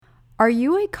Are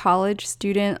you a college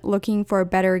student looking for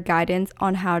better guidance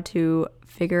on how to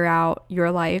figure out your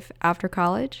life after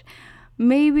college?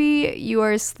 Maybe you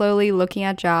are slowly looking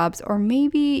at jobs, or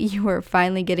maybe you are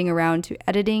finally getting around to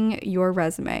editing your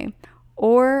resume.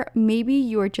 Or maybe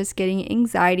you are just getting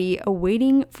anxiety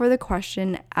awaiting for the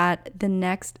question at the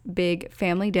next big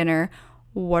family dinner,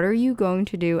 what are you going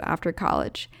to do after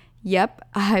college? Yep,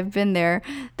 I've been there.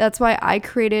 That's why I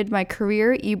created my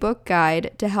career ebook guide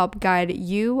to help guide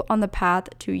you on the path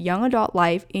to young adult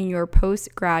life in your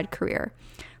post-grad career.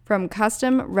 From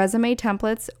custom resume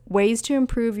templates, ways to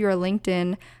improve your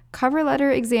LinkedIn, cover letter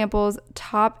examples,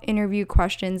 top interview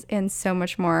questions, and so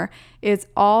much more. It's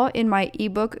all in my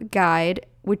ebook guide,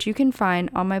 which you can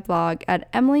find on my blog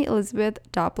at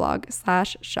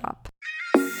emilyelizabeth.blog/shop.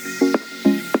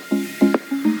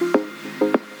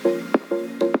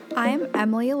 I'm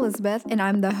Emily Elizabeth, and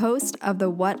I'm the host of the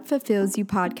What Fulfills You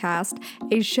podcast,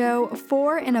 a show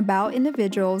for and about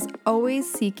individuals always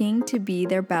seeking to be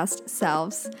their best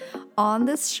selves. On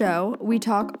this show, we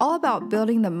talk all about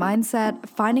building the mindset,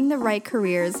 finding the right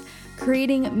careers,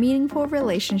 creating meaningful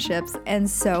relationships, and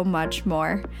so much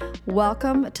more.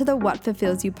 Welcome to the What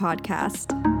Fulfills You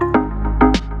podcast.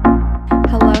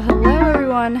 Hello,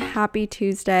 everyone. Happy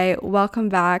Tuesday. Welcome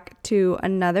back to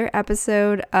another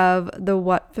episode of the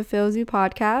What Fulfills You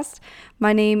podcast.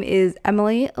 My name is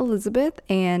Emily Elizabeth,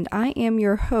 and I am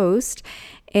your host.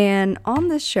 And on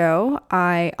this show,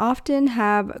 I often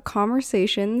have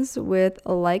conversations with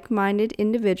like-minded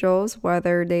individuals,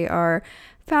 whether they are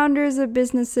founders of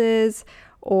businesses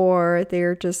or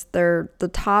they're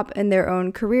the top in their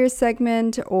own career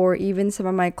segment, or even some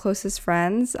of my closest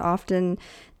friends.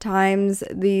 Oftentimes,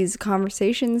 these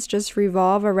conversations just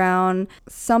revolve around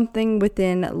something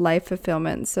within life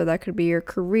fulfillment. So that could be your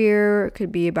career, it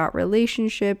could be about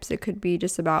relationships, it could be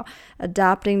just about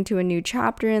adapting to a new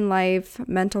chapter in life,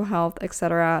 mental health,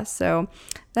 etc. So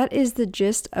that is the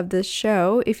gist of this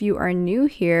show if you are new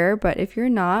here, but if you're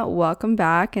not, welcome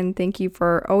back and thank you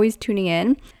for always tuning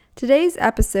in. Today's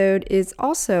episode is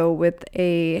also with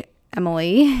a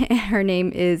Emily. Her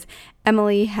name is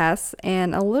Emily Hess,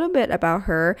 and a little bit about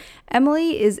her.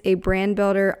 Emily is a brand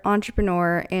builder,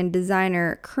 entrepreneur, and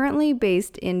designer currently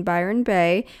based in Byron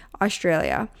Bay,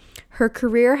 Australia. Her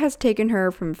career has taken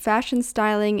her from fashion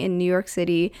styling in New York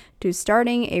City to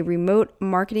starting a remote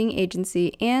marketing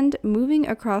agency and moving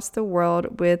across the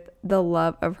world with the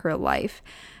love of her life.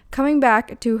 Coming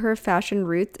back to her fashion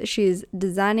roots, she is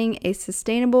designing a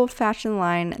sustainable fashion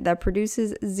line that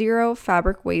produces zero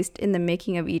fabric waste in the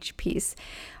making of each piece.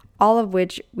 All of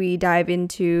which we dive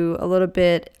into a little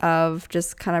bit of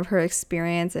just kind of her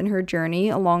experience and her journey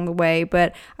along the way.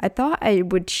 But I thought I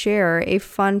would share a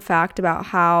fun fact about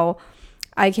how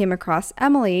I came across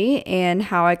Emily and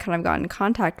how I kind of got in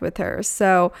contact with her.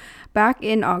 So back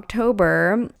in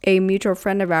October, a mutual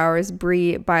friend of ours,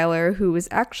 Bree Byler, who was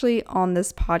actually on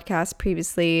this podcast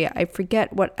previously, I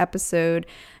forget what episode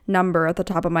number at the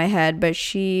top of my head, but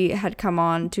she had come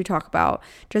on to talk about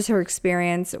just her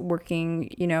experience working,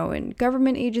 in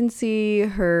government agency,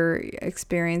 her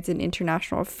experience in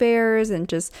international affairs, and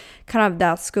just kind of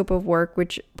that scope of work,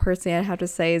 which personally I have to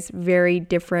say is very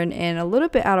different and a little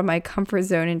bit out of my comfort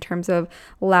zone in terms of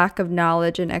lack of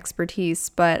knowledge and expertise.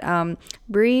 But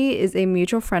Bree is a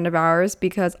mutual friend of ours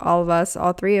because all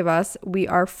three of us, we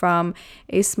are from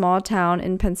a small town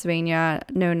in Pennsylvania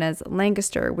known as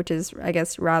Lancaster, which is, I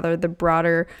guess, rather the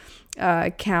broader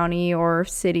county or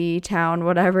city, town,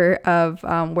 whatever, of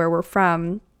where we're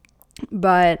from.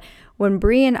 But when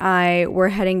Bree and I were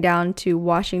heading down to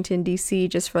Washington, D.C.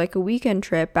 just for like a weekend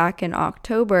trip back in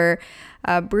October,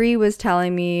 Bree was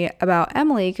telling me about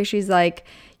Emily because she's like,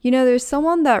 there's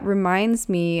someone that reminds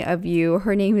me of you.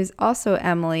 Her name is also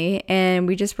Emily, and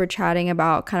we just were chatting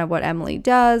about kind of what Emily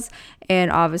does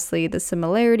and obviously the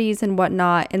similarities and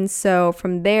whatnot. And so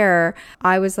from there,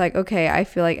 I was like, okay, I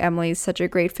feel like Emily is such a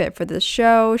great fit for this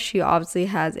show. She obviously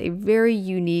has a very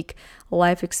unique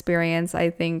life experience,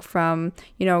 I think, from,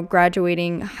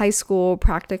 graduating high school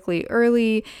practically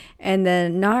early and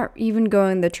then not even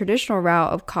going the traditional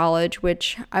route of college,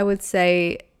 which I would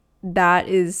say that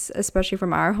is, especially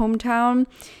from our hometown,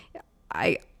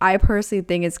 I personally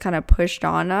think it's kind of pushed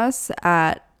on us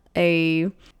at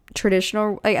a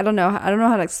traditional, like, I don't know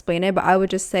how to explain it, but I would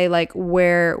just say, like,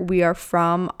 where we are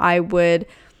from, I would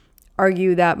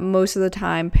argue that most of the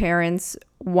time parents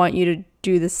want you to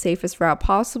do the safest route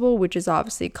possible, which is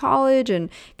obviously college and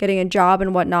getting a job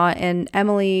and whatnot. And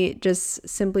Emily just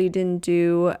simply didn't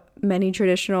do many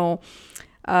traditional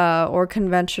or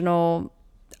conventional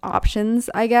options,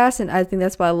 I guess. And I think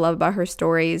that's what I love about her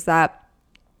story is that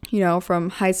from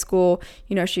high school.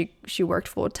 She worked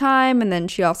full time, and then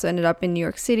she also ended up in New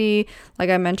York City, like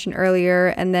I mentioned earlier.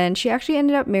 And then she actually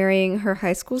ended up marrying her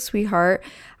high school sweetheart,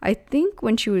 I think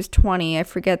when she was 20. I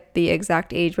forget the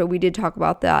exact age, but we did talk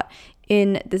about that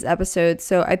in this episode.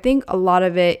 So I think a lot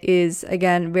of it is,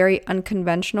 again, very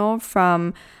unconventional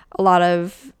from a lot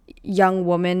of young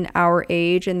women our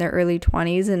age in their early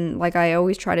 20s. And like I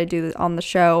always try to do on the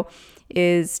show,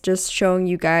 is just showing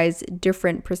you guys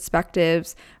different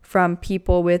perspectives from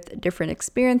people with different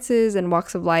experiences and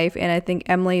walks of life. And I think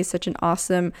Emily is such an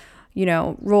awesome,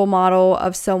 role model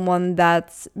of someone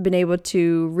that's been able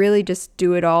to really just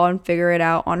do it all and figure it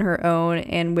out on her own.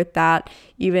 And with that,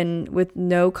 even with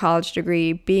no college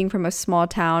degree, being from a small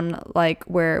town like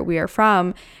where we are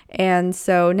from. And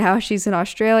so now she's in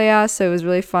Australia. So it was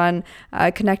really fun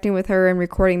connecting with her and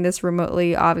recording this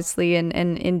remotely, obviously, and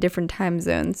in different time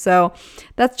zones. So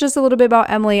that's just a little bit about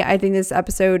Emily. I think this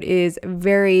episode is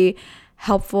very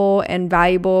helpful and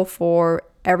valuable for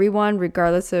everyone,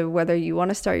 regardless of whether you want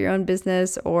to start your own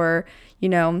business or,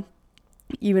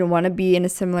 even want to be in a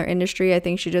similar industry. I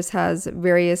think she just has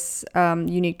various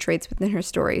unique traits within her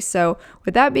story. So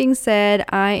with that being said,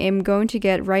 I am going to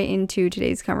get right into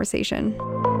today's conversation.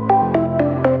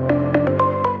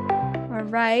 All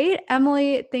right,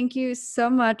 Emily, thank you so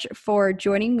much for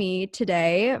joining me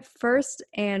today. First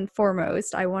and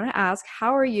foremost, I want to ask,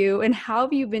 how are you and how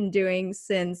have you been doing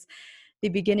since the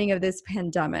beginning of this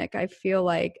pandemic? I feel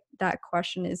like that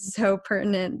question is so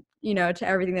pertinent, to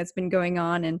everything that's been going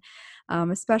on, and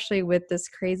especially with this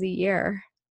crazy year.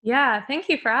 Yeah, thank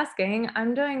you for asking.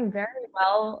 I'm doing very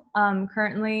well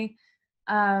currently.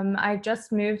 I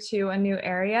just moved to a new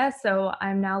area, so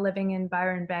I'm now living in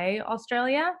Byron Bay,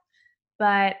 Australia.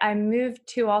 But I moved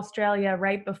to Australia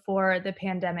right before the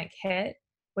pandemic hit,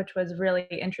 which was really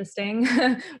interesting.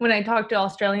 When I talk to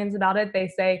Australians about it, they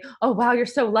say, "Oh, wow, you're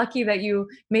so lucky that you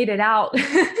made it out."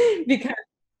 Because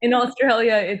in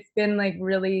Australia, it's been like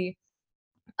really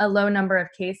a low number of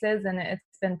cases and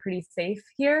it's been pretty safe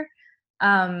here.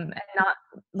 And not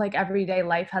like everyday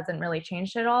life hasn't really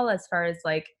changed at all as far as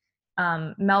like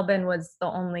Melbourne was the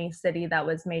only city that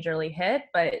was majorly hit,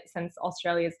 but since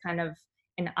Australia is kind of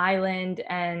an island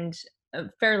and a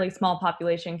fairly small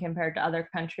population compared to other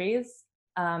countries,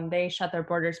 they shut their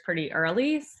borders pretty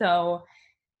early. So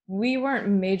we weren't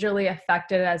majorly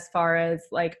affected as far as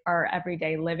like our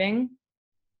everyday living.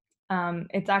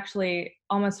 It's actually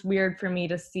almost weird for me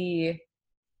to see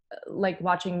like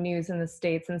watching news in the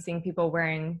States and seeing people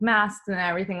wearing masks and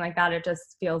everything like that. It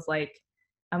just feels like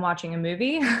I'm watching a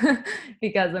movie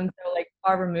because I'm so like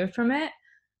far removed from it.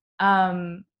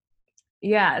 Um,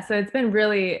 yeah, so it's been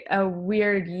really a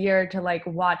weird year to like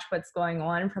watch what's going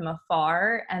on from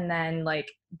afar and then like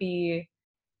be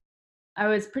I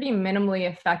was pretty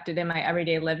minimally affected in my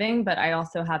everyday living, but I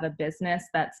also have a business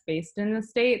that's based in the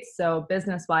States. So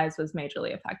business wise was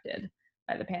majorly affected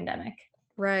by the pandemic.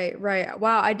 Right, right.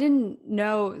 Wow, I didn't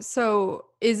know. So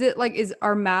is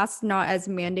our masks not as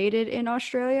mandated in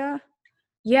Australia?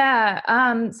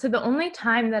 Yeah, so the only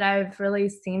time that I've really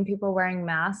seen people wearing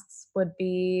masks would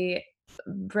be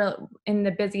in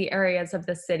the busy areas of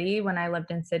the city when I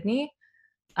lived in Sydney.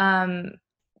 Um,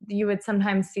 you would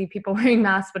sometimes see people wearing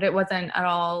masks, but it wasn't at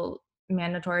all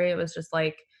mandatory. It was just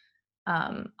like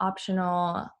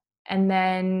optional. And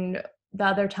then the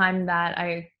other time that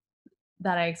I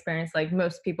experienced like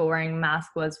most people wearing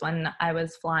masks was when I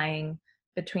was flying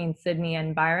between Sydney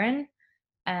and Byron,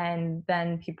 and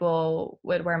then people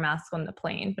would wear masks on the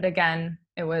plane. But again,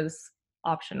 it was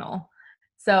optional.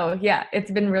 So yeah, it's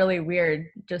been really weird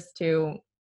just to,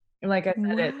 like I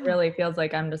said, it Wow. really feels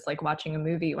like I'm just like watching a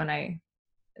movie when I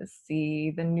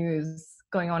see the news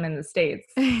going on in the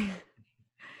States.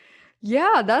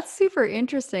 Yeah, that's super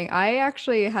interesting. I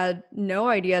actually had no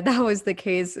idea that was the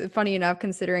case. Funny enough,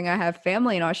 considering I have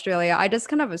family in Australia, I just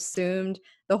kind of assumed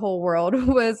the whole world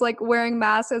was like wearing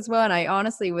masks as well. And I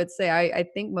honestly would say I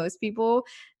think most people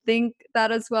think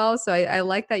that as well. So I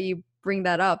like that you bring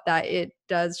that up, that it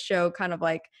does show kind of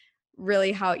like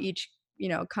really how each,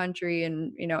 country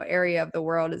and, area of the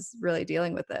world is really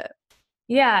dealing with it.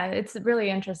 Yeah, it's really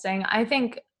interesting. I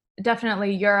think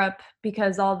definitely Europe,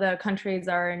 because all the countries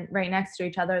are right next to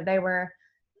each other, they were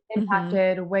Hmm.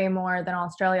 impacted way more than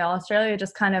Australia. Australia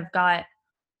just kind of got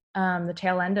the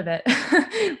tail end of it.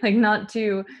 Like not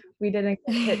too we didn't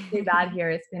get hit too bad here.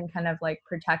 It's been kind of like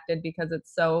protected because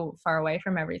it's so far away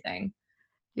from everything.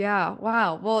 Yeah,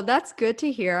 wow. Well, that's good to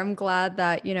hear. I'm glad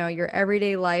that, your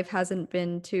everyday life hasn't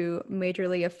been too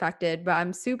majorly affected, but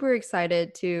I'm super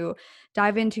excited to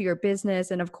dive into your business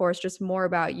and, of course, just more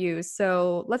about you.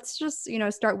 So let's just,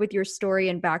 start with your story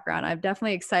and background. I'm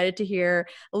definitely excited to hear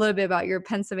a little bit about your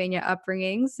Pennsylvania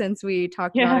upbringing since we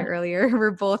talked about it Yeah. earlier.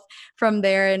 We're both from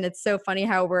there, and it's so funny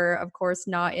how we're, of course,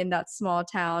 not in that small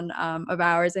town of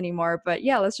ours anymore. But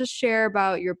yeah, let's just share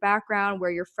about your background,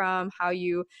 where you're from, how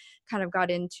you kind of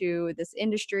got into this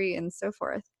industry and so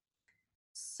forth.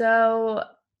 So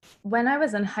when I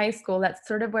was in high school, that's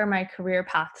sort of where my career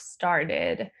path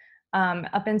started.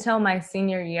 Up until my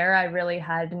senior year, I really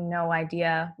had no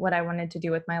idea what I wanted to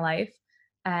do with my life.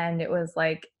 And it was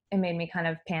like, it made me kind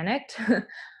of panicked.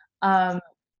 um,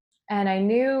 and I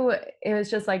knew it was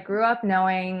just like, grew up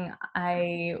knowing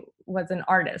I was an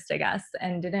artist, I guess,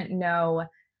 and didn't know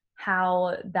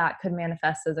how that could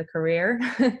manifest as a career.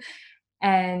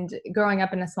 And growing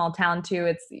up in a small town too,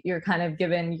 it's you're kind of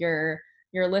given your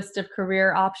list of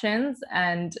career options,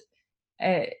 and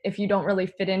if you don't really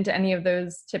fit into any of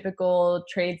those typical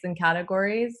trades and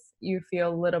categories, you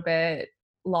feel a little bit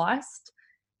lost.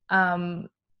 um,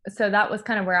 so that was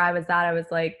kind of where I was at. I was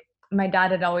like, my dad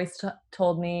had always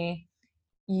told me,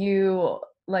 you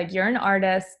like, you're an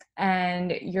artist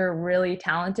and you're really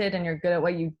talented and you're good at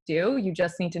what you do, you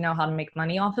just need to know how to make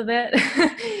money off of it.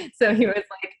 So he was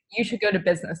like, you should go to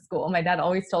business school. My dad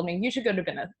always told me, you should go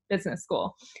to business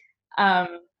school.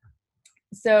 um,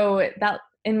 so that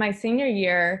in my senior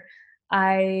year,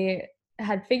 I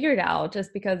had figured out,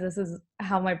 just because this is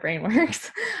how my brain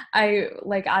works, I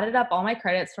like added up all my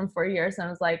credits from 4 years and I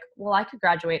was like, well, I could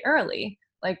graduate early.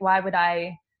 Like, why would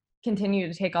I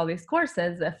continue to take all these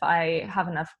courses if I have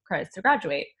enough credits to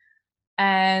graduate?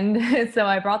 And so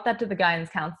I brought that to the guidance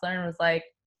counselor and was like,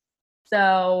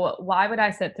 so why would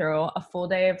I sit through a full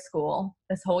day of school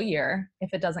this whole year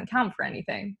if it doesn't count for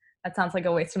anything? That sounds like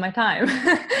a waste of my time.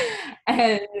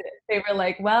 And they were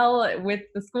like, well, with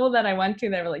the school that I went to,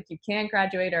 they were like, you can't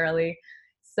graduate early.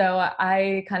 So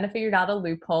I kind of figured out a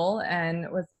loophole and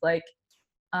was like,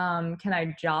 can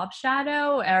I job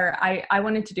shadow? Or I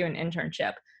wanted to do an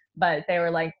internship, but they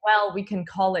were like, well, we can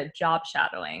call it job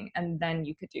shadowing, and then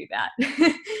you could do that.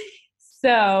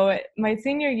 So my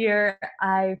senior year,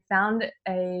 I found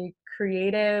a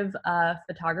creative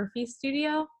photography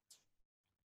studio,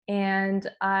 and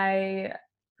I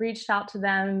reached out to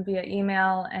them via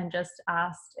email and just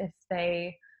asked if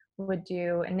they would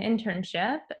do an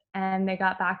internship. And they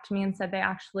got back to me and said they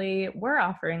actually were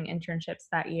offering internships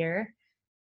that year.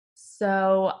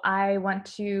 So I went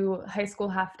to high school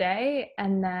half day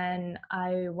and then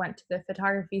I went to the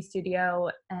photography studio,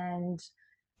 and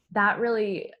that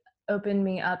really opened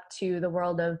me up to the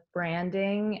world of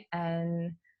branding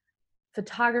and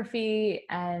photography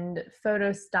and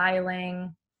photo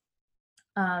styling.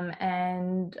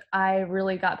 And I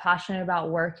really got passionate about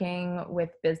working with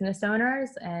business owners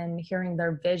and hearing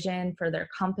their vision for their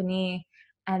company,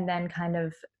 and then kind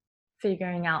of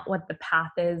figuring out what the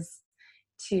path is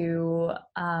to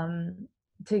um,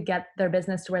 to get their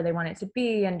business to where they want it to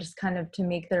be, and just kind of to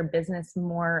make their business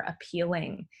more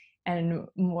appealing and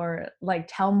more like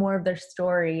tell more of their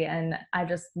story. And I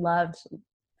just loved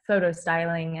photo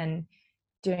styling and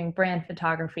doing brand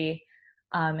photography,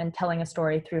 and telling a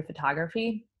story through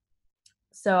photography.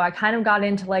 So I kind of got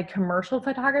into like commercial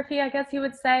photography, I guess you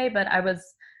would say, but I was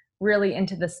really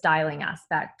into the styling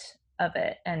aspect of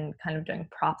it and kind of doing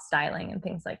prop styling and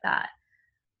things like that.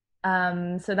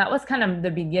 So that was kind of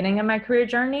the beginning of my career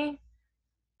journey.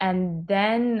 And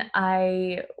then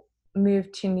I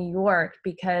moved to New York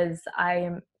because I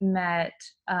met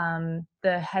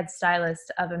the head stylist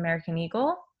of American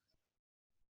Eagle.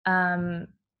 Um,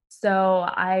 so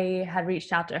I had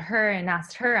reached out to her and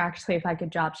asked her actually if I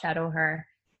could job shadow her.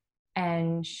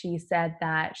 And she said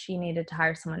that she needed to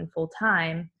hire someone full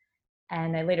time.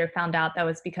 And I later found out that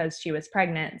was because she was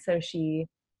pregnant. So she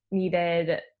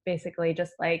needed basically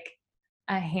just like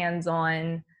a hands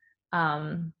on,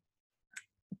 um,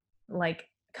 like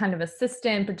kind of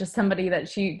assistant, but just somebody that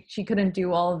she couldn't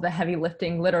do all of the heavy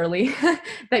lifting literally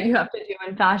that you have to do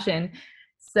in fashion.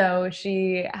 So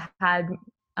had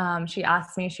she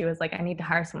asked me, she was like, I need to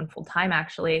hire someone full time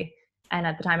actually. And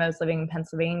at the time I was living in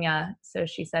Pennsylvania. So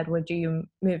she said, would you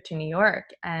move to New York?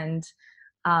 And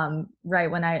right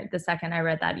when the second I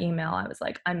read that email, I was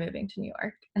like, I'm moving to New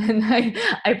York. And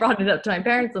I brought it up to my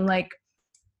parents. I'm like,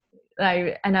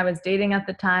 I was dating at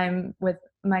the time with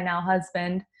my now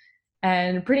husband,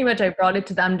 and pretty much I brought it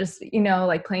to them just,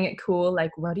 like playing it cool,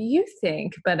 like, what do you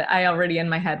think? But I already in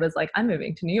my head was like, I'm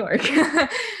moving to New York.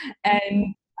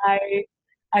 And I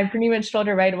I pretty much told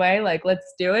her right away, like,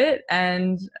 let's do it.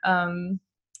 And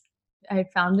I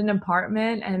found an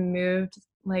apartment and moved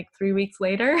like 3 weeks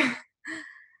later.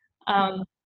 Um,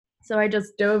 so I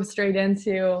just dove straight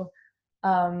into,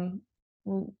 um,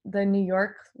 the New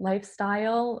York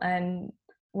lifestyle and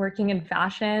working in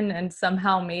fashion, and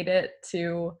somehow made it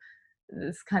to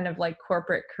this kind of like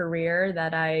corporate career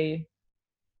that I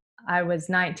was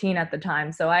 19 at the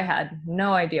time, so I had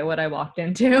no idea what I walked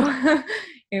into.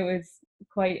 It was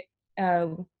quite a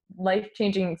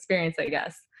life-changing experience, I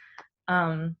guess.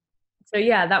 Um, so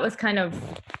yeah, that was kind of,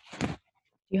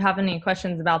 do you have any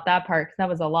questions about that part? 'Cause that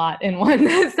was a lot in one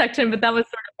section, but that was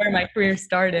sort of where my career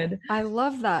started. I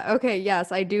love that. Okay,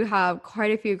 yes, I do have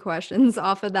quite a few questions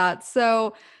off of that.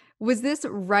 So, was this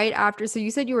right after, so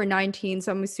you said you were 19,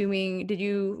 so I'm assuming did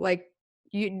you like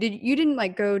you didn't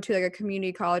like go to like a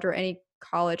community college or any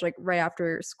college like right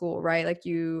after school, right? Like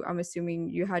I'm assuming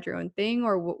you had your own thing,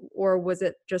 or or was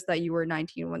it just that you were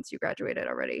 19 once you graduated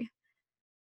already?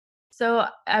 So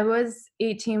I was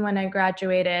 18 when I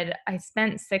graduated. I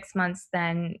spent 6 months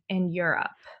then in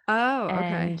Europe, Oh,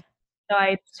 okay. and so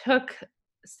I took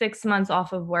 6 months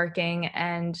off of working,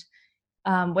 and,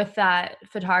 with that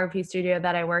photography studio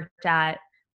that I worked out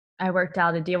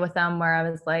a deal with them where I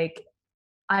was like,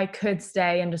 I could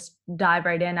stay and just dive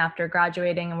right in after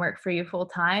graduating and work for you full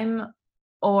time,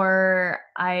 or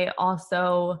I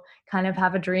also kind of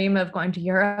have a dream of going to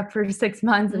Europe for 6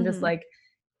 months and just, Mhm. like,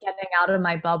 getting out of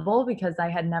my bubble, because I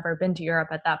had never been to Europe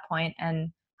at that point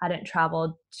and hadn't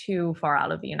traveled too far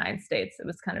out of the United States. It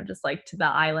was kind of just, like, to the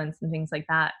islands and things like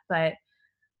that, but,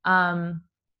 um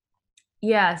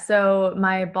yeah, so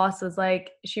my boss was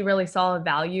like, she really saw a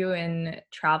value in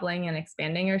traveling and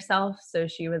expanding yourself, so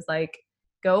she was like,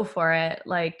 "Go for it,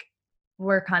 like,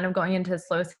 we're kind of going into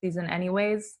slow season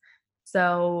anyways,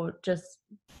 so just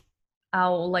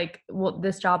I'll like well,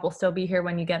 this job will still be here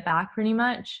when you get back pretty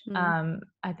much. Mm.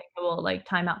 I think it will, like,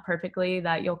 time out perfectly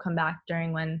that you'll come back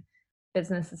during when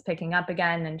business is picking up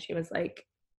again," and she was like,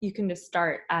 "You can just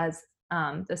start as,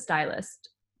 the stylist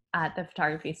at the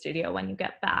photography studio when you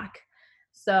get back."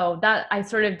 So that I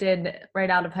sort of did right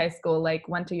out of high school, like,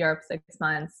 went to Europe 6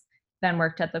 months, then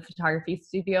worked at the photography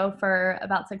studio for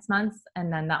about 6 months,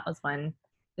 and then that was when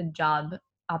the job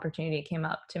opportunity came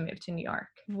up to move to New York.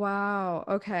 Wow,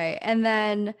 okay. And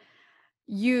then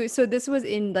so this was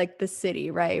in like the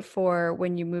city, right? For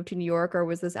when you moved to New York, or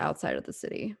was this outside of the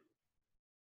city?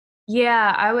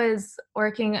 Yeah, I was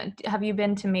working, have you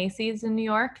been to Macy's in New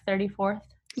York, 34th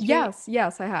Street? Yes,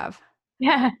 yes, I have.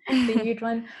 Yeah, the huge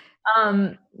one.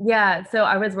 Yeah, so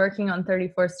I was working on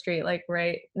 34th Street, like,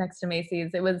 right next to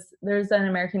Macy's. There's an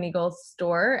American Eagle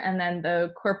store, and then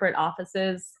the corporate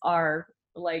offices are,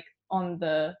 like, on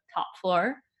the top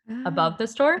floor above Ah, the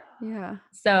store. yeah.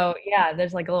 So, yeah,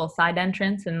 there's, like, a little side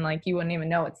entrance, and, like, you wouldn't even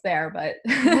know it's there, but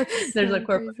That's there's a so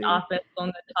corporate crazy. office on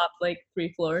the top, like,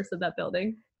 3 floors of that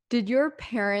building. Did your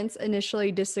parents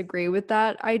initially disagree with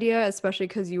that idea, especially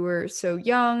because you were so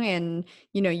young and,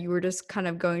 you were just kind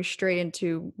of going straight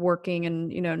into working and,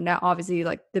 now obviously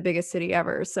like the biggest city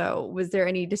ever. So was there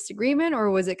any disagreement, or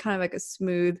was it kind of like a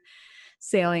smooth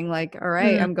sailing, like, all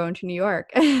right, Mm. I'm going to New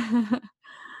York?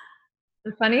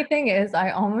 The funny thing is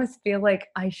I almost feel like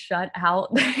I shut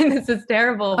out this is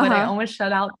terrible, but I Uh-huh. almost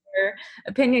shut out their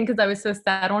opinion because I was so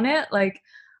set on it. Like,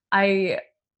 I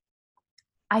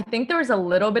I think there was a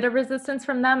little bit of resistance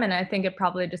from them, and I think it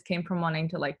probably just came from wanting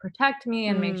to, like, protect me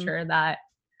and make Mm, sure that,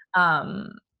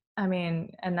 um I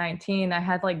mean, at 19, I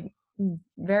had, like,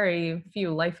 very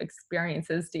few life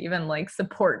experiences to even, like,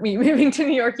 support me moving to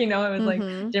New York, I was, like,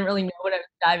 mhm. didn't really know what I was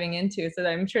diving into, so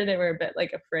I'm sure they were a bit,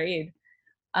 like, afraid.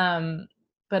 Um,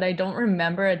 but I don't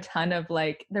remember a ton of,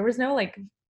 like, there was no,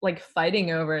 like,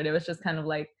 fighting over it. It was just kind of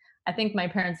like, I think my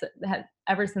parents had,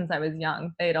 ever since I was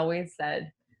young, they'd always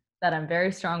said that I'm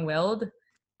very strong-willed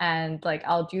and, like,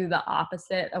 I'll do the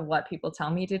opposite of what people tell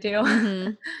me to do.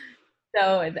 Mhm.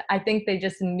 So, I think they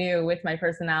just knew with my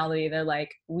personality, they're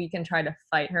like, "We can try to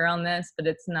fight her on this, but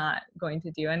it's not going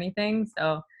to do anything."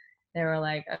 So, they were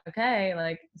like, "Okay,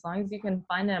 like, as long as you can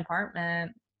find an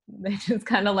apartment," they just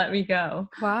kinda let me go.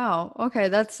 Wow. Okay,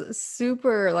 that's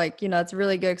super, like, that's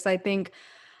really good because I think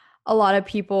a lot of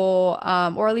people,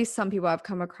 or at least some people I've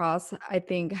come across, I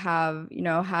think have,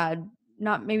 had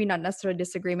not maybe not necessarily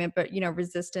disagreement, but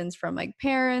resistance from like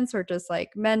parents or just like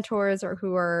mentors or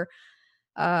who are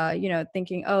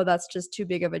thinking, oh, that's just too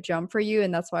big of a jump for you.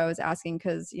 And that's why I was asking,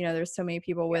 because there's so many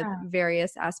people with Yeah.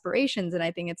 various aspirations. And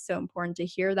I think it's so important to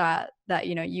hear that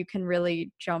you can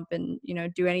really jump and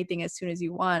do anything as soon as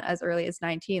you want, as early as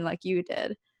 19, like you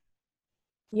did.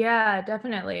 Yeah,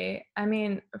 definitely. I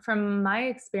mean, from my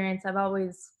experience, I've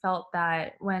always felt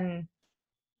that when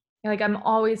like, I'm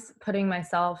always putting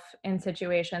myself in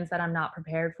situations that I'm not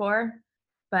prepared for,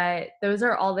 but those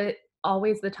are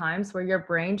always the times where your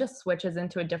brain just switches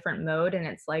into a different mode, and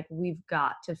it's like, "We've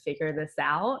got to figure this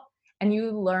out," and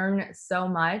you learn so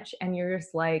much, and you're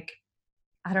just like,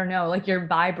 I don't know, like, you're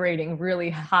vibrating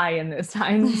really high in those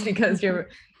times because your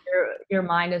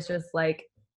mind is just like,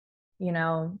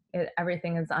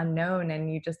 everything is unknown,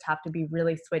 and you just have to be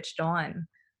really switched on.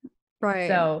 Right.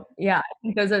 So, yeah, I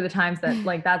think those are the times that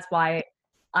like, that's why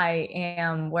I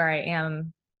am where I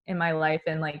am in my life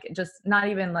and, like, just not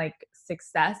even, like,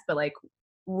 success, but, like,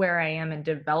 where I am in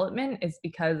development is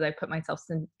because I put myself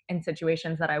in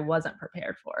situations that I wasn't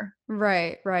prepared for.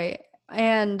 Right, right.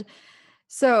 And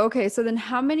so, okay, so then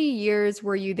how many years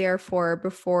were you there for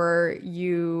before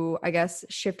you, I guess,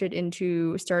 shifted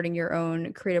into starting your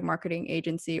own creative marketing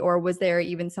agency? Or was there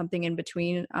even something in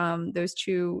between those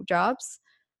two jobs?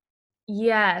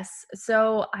 Yes.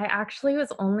 So, I actually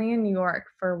was only in New York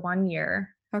for 1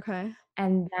 year Okay.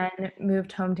 and then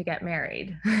moved home to get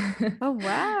married. Oh,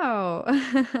 wow.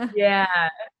 Yeah.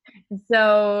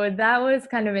 So that was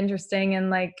kind of interesting, and,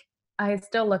 like, I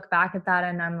still look back at that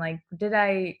and I'm like, "Did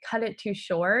I cut it too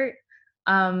short?"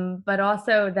 But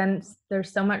also then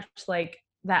there's so much, like,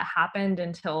 that happened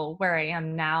until where I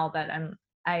am now that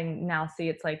I now see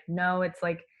it's like, no, it's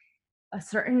like a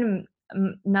certain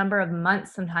number of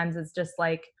months sometimes is just,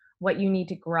 like, what you need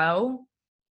to grow,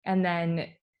 and then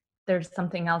there's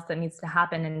something else that needs to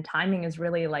happen, and timing is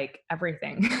really, like,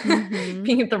 everything. Mhm.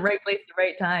 Being at the right place at the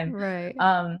right time. Right.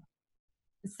 Um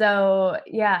so,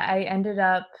 yeah, I ended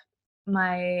up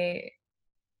my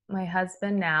my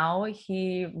husband now,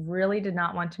 he really did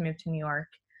not want to move to New York,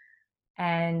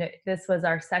 and this was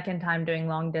our second time doing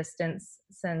long distance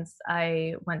since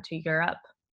I went to Europe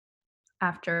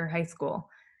after high school.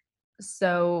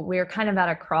 So, we were kind of at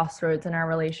a crossroads in our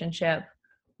relationship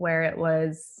where it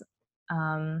was,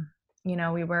 um,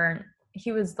 we weren't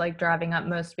he was, like, driving up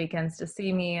most weekends to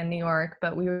see me in New York,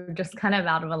 but we were just kind of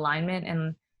out of alignment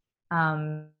and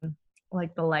um,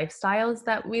 like the lifestyles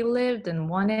that we lived and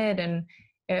wanted. And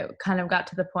it kind of got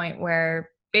to the point where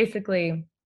basically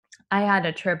I had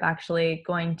a trip actually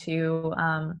going to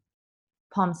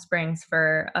Palm Springs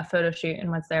for a photo shoot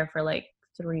and was there for like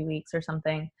 3 weeks or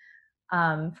something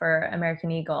for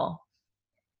American Eagle.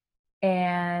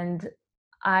 And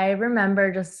I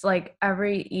remember just like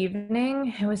every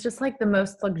evening, it was just like the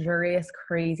most luxurious,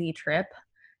 crazy trip.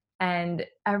 And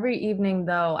every evening,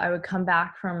 though, I would come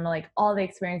back from, like, all the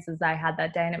experiences that I had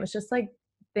that day, and it was just, like,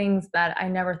 things that I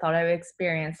never thought I would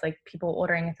experience, like people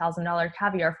ordering $1,000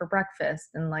 caviar for breakfast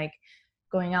and, like,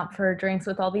 going out for drinks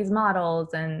with all these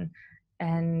models, and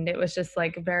it was just,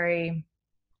 like, very,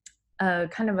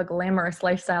 kind of a glamorous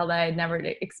lifestyle that I had never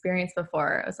e experienced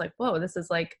before. I was like, "Whoa, this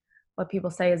is, like, what people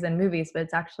say is in movies, but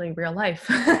it's actually real life."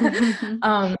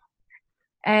 Um,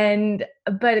 and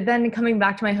but then coming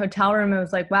back to my hotel room, it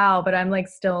was like, wow, but I'm like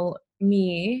still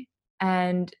me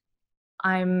and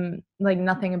I'm like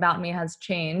nothing about me has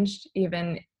changed,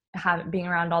 even being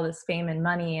around all this fame and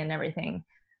money and everything.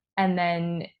 And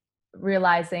then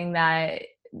realizing that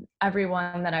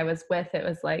everyone that I was with, it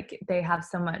was like they have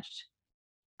so much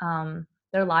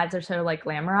their lives are so like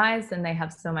glamorized and they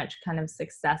have so much kind of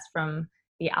success from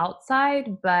the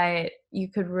outside, but you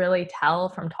could really tell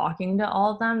from talking to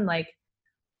all of them like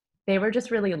they were just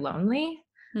really lonely,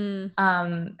 Mm.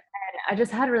 and I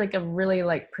just had like a really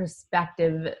like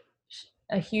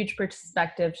a huge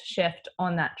perspective shift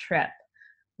on that trip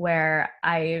where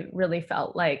I really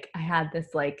felt like I had this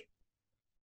like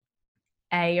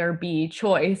A or B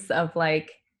choice of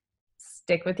like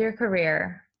stick with your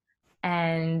career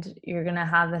and you're gonna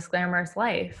have this glamorous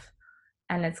life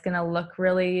and it's gonna look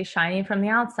really shiny from the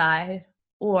outside,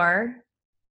 or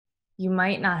you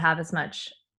might not have as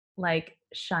much like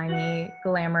shiny,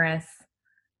 glamorous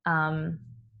um,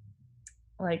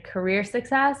 like career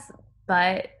success,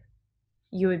 but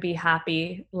you would be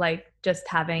happy like just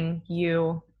having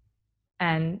you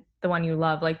and the one you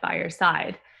love like by your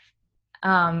side.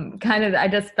 Kind of, I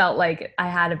just felt like I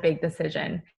had a big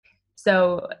decision.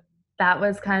 So that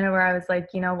was kind of where I was like,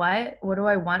 you know what? What do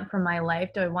I want from my life?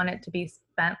 Do I want it to be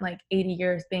spent like 80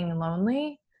 years being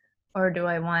lonely? Or do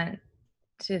I want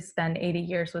to spend 80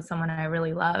 years with someone I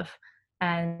really love?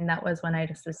 And that was when I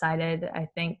just decided, I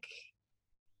think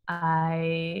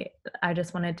I I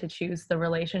just wanted to choose the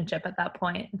relationship at that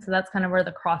point. So that's kind of where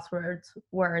the crossroads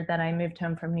were that I moved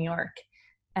home from New York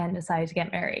and decided to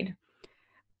get married.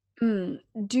 Mm.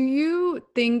 Do you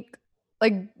think,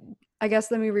 like, I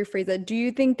guess let me rephrase that. Do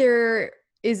you think there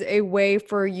is a way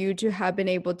for you to have been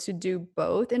able to do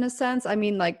both in a sense? I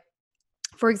mean, like,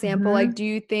 for example, like, Mhm. do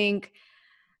you think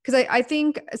because I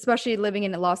think, especially living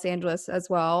in Los Angeles as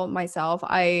well, myself,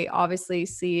 I obviously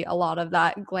see a lot of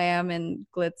that glam and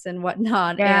glitz and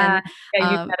whatnot. Yeah, And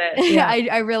yeah, you um, get it. Yeah.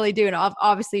 I really do. And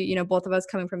obviously, both of us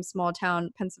coming from small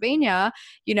town Pennsylvania,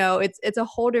 it's a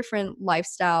whole different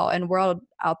lifestyle and world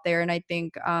out there. And I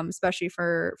think, especially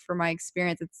for my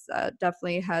experience, it's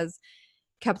definitely has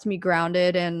kept me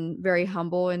grounded and very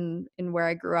humble in where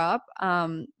I grew up.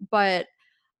 But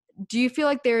do you feel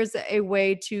like there's a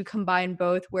way to combine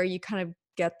both where you kind of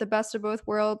get the best of both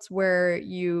worlds, where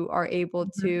you are able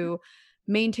Mhm. to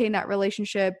maintain that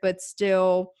relationship, but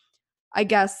still, I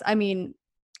guess, I mean,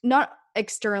 not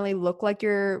externally look like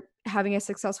you're having a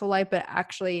successful life, but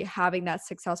actually having that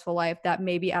successful life that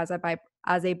maybe as a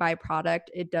byproduct,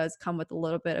 it does come with a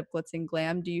little bit of glitz and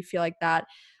glam. Do you feel like that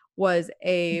was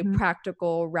a Mhm.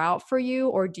 practical route for you,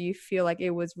 or do you feel like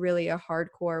it was really a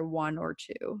hardcore one or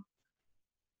two?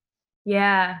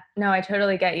 Yeah. No, I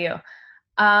totally get you.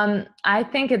 I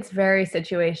think it's very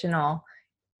situational.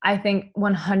 I think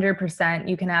 100%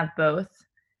 you can have both.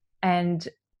 And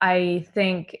I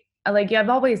think, like, yeah, I've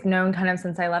always known kind of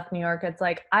since I left New York, it's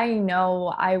like, I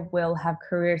know I will have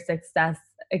career success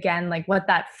again, like what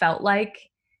that felt like,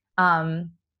 um,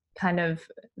 kind of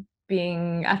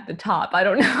being at the top. I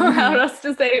don't know how Mhm. else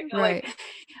to say it, but like, Right.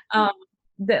 um,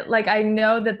 that, like, I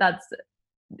know that that's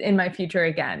in my future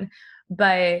again.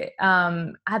 But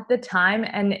at the time,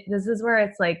 and this is where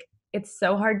it's like, it's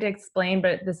so hard to explain,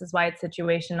 but this is why it's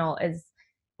situational, is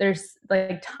there's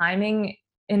like timing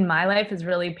in my life has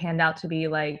really panned out to be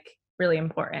like really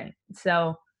important.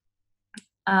 So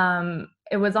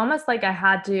it was almost like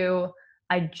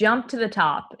I jumped to the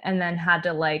top and then had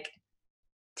to like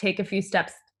take a few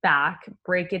steps back,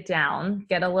 break it down,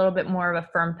 get a little bit more of a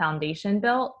firm foundation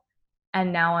built.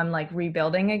 And now I'm like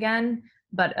rebuilding again,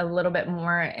 but a little bit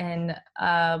more in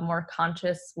a more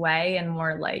conscious way and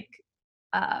more like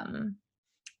um,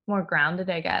 more grounded,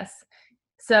 I guess.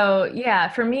 So yeah,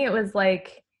 for me, it was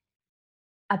like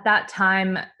at that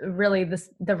time, really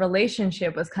the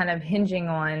relationship was kind of hinging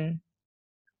on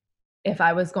if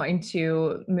I was going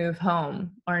to move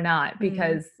home or not, Mm.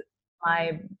 because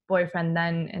my boyfriend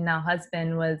then and now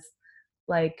husband was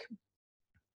like,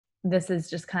 this is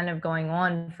just kind of going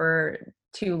on for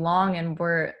too long, and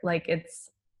we're like, it's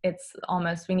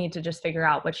almost, we need to just figure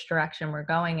out which direction we're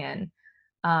going in.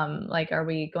 Like, are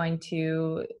we going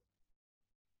to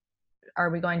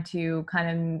kind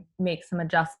of make some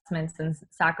adjustments and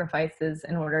sacrifices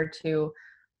in order to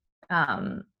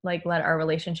like let our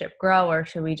relationship grow, or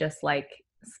should we just like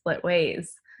split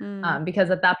ways? Mm.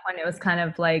 Because at that point it was kind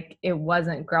of like it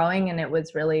wasn't growing, and it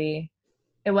was really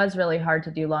hard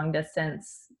to do long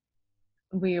distance.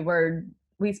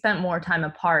 We spent more time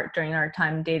apart during our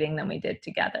time dating than we did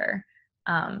together,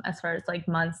 as far as like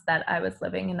months that I was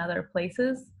living in other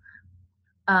places.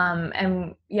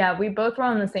 And yeah, we both were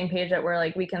on the same page that we're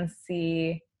like, we can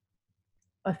see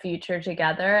a future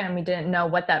together, and we didn't know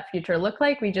what that future looked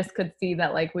like. We just could see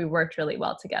that like we worked really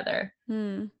well together.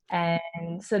 Mm.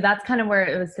 And so that's kind of where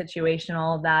it was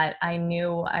situational, that I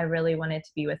knew I really wanted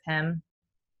to be with him.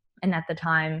 And at the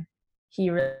time, he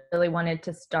really wanted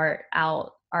to start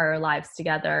out our lives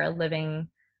together, living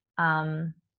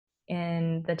um,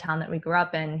 in the town that we grew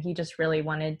up in. He just really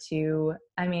wanted to,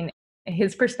 I mean,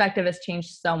 his perspective has changed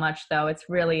so much, though. It's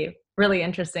really, really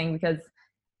interesting because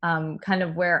kind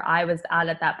of where I was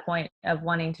at that point of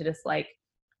wanting to just like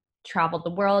travel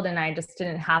the world, and I just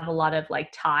didn't have a lot of like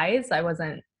ties. I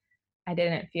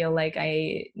didn't feel like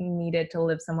I needed to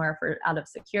live somewhere for out of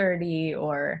security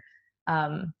or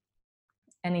um,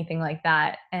 anything like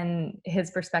that. And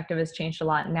his perspective has changed a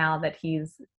lot now that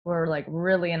we're like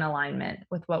really in alignment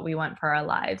with what we want for our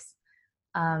lives.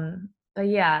 But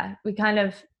yeah, we kind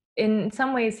of, in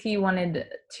some ways, he wanted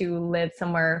to live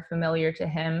somewhere familiar to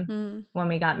him Mm. when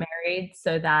we got married,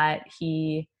 so that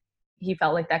he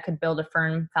felt like that could build a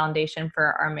firm foundation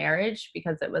for our marriage,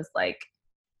 because it was like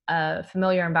a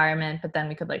familiar environment, but then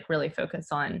we could like really focus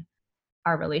on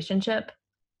our relationship.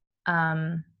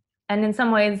 Um, and in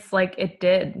some ways, like it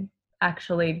did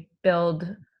actually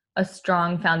build a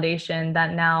strong foundation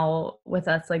that now, with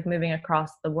us like moving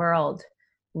across the world,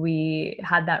 we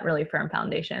had that really firm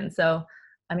foundation. So,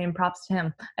 I mean, props to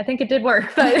him. I think it did work,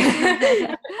 but at the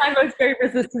time I was very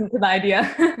resistant to the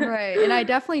idea. Right. And I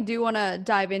definitely do want to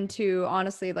dive into,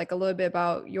 honestly, like a little bit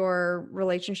about your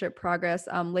relationship progress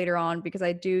later on, because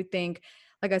I do think,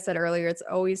 like I said earlier, it's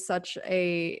always such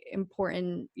a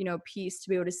important, piece to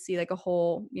be able to see like a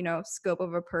whole, scope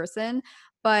of a person.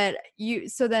 But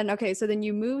so then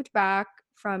you moved back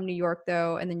from New York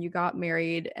though, and then you got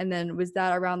married. And then was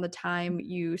that around the time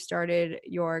you started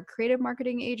your creative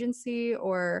marketing agency,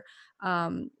 or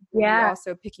were you Yeah.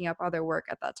 also picking up other work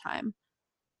at that time?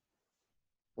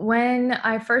 When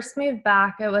I first moved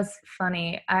back, it was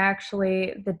funny.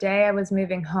 The day I was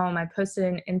moving home, I posted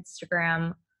an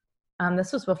Instagram.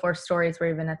 This was before stories were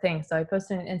even a thing. So I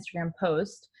posted an Instagram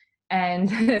post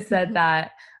and it said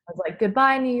that I was like,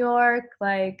 goodbye, New York,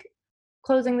 like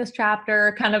closing this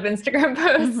chapter kind of Instagram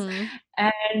post. Mm-hmm.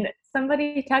 And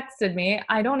somebody texted me.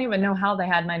 I don't even know how they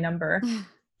had my number.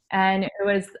 And it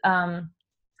was an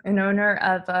owner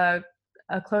of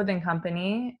a clothing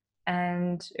company.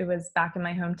 And it was back in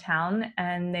my hometown.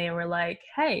 And they were like,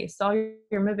 hey, saw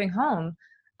you're moving home.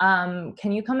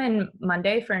 Can you come in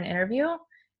Monday for an interview?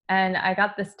 And I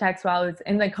got this text while I was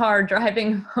in the car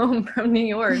driving home from New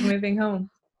York, moving home.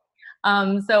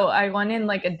 So I went in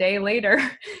like a day later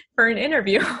for an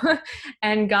interview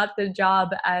and got the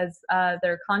job as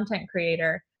their content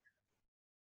creator.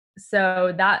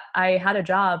 So that I had a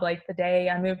job like the day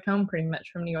I moved home pretty much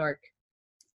from New York.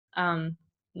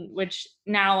 Which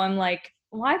now I'm like,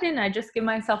 why didn't I just give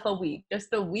myself just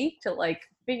a week to like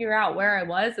figure out where I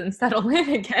was and settle in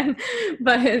again?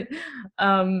 But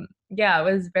yeah, it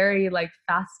was very like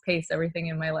fast paced, everything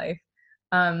in my life.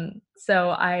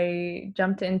 So I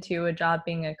jumped into a job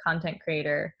being a content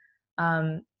creator,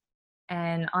 um,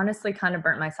 and honestly kind of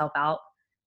burnt myself out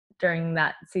during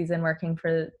that season working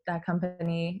for that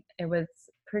company. It was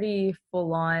pretty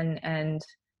full on, and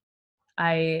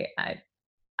I, I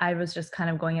I was just kind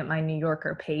of going at my New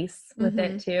Yorker pace with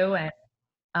it Mm-hmm. too. And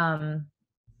um,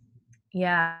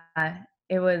 yeah,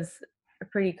 it was a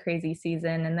pretty crazy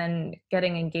season. And then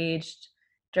getting engaged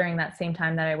during that same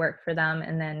time that I worked for them,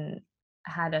 and then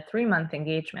had a 3-month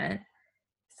engagement.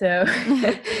 So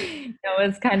it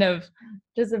was kind of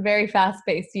just a very fast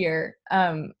paced year.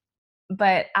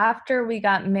 But after we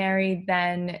got married,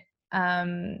 then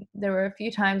there were a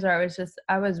few times where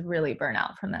I was really burnt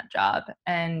out from that job,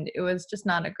 and it was just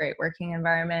not a great working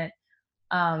environment.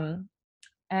 Um,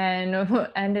 and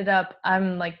ended up,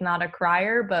 I'm like not a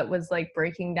crier, but was like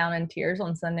breaking down in tears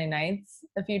on Sunday nights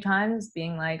a few times,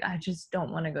 being like, I just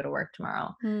don't want to go to work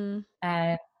tomorrow. Mm.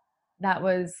 And that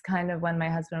was kind of when my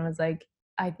husband was like,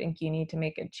 I think you need to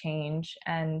make a change.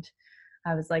 And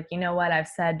I was like, you know what? I've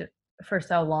said for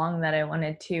so long that I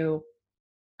wanted to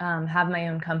have my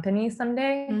own company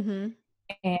someday. Mm-hmm.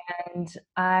 And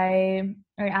I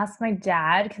asked my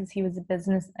dad because he is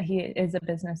a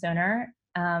business owner.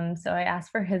 So I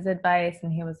asked for his advice,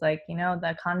 and he was like, you know, the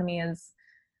economy is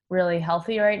really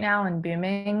healthy right now and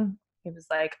booming. He was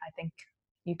like, I think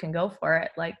you can go for it.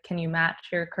 Like, can you match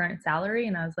your current salary?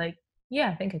 And I was like, yeah,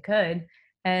 I think I could.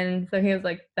 And so he was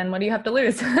like, then what do you have to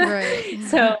lose? Right.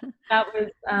 So that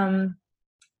was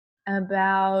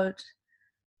about,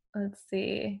 let's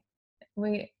see,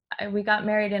 we got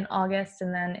married in August,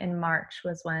 and then in March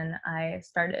was when I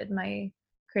started my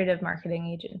creative marketing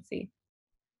agency.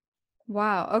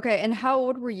 Wow. Okay. And how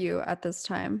old were you at this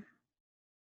time?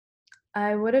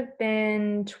 I would have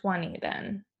been 20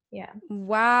 then. Yeah.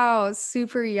 Wow,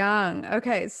 super young.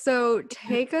 Okay, so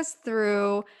take us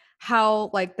through how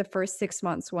like the first 6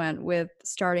 months went with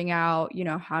starting out.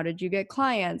 How did you get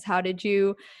clients? How did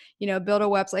you, build a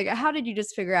website? Like, how did you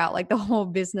just figure out like the whole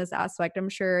business aspect? I'm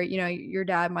sure, your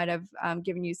dad might have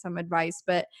given you some advice,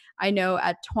 but I know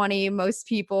at 20, most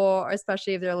people,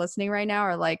 especially if they're listening right now,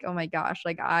 are like, oh my gosh,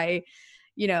 like I'm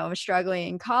struggling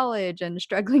in college and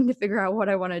struggling to figure out what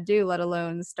I want to do, let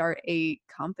alone start a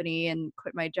company and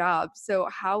quit my job. So,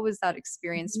 how was that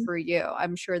experience Mhm. for you?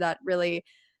 I'm sure that really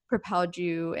propelled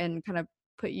you and kind of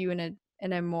put you in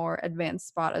a more advanced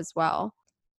spot as well.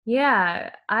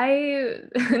 Yeah,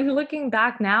 looking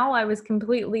back now, I was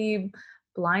completely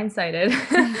blindsided.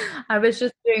 I was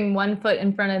just doing one foot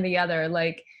in front of the other.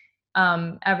 Like,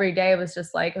 every day was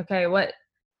just like, okay, what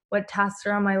tasks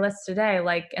are on my list today?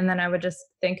 Like, and then I would just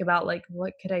think about like,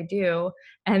 what could I do?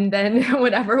 And then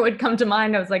whatever would come to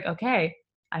mind, I was like, okay,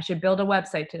 I should build a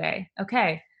website today.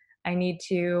 Okay, I need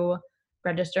to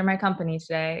register my company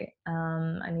today.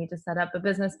 I need to set up a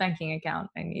business banking account.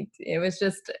 It was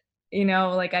just,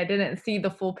 like I didn't see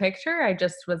the full picture. I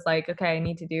just was like, okay, I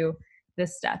need to do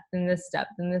this step and this step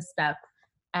and this step.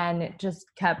 And it just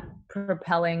kept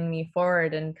propelling me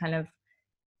forward and kind of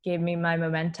gave me my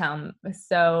momentum.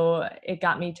 So it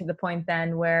got me to the point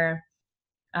then where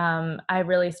I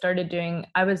really started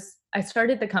I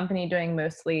started the company doing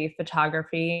mostly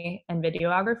photography and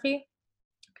videography.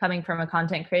 Coming from a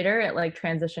content creator, it like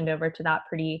transitioned over to that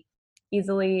pretty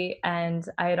easily. And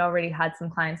I had already had some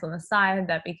clients on the side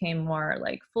that became more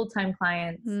like full-time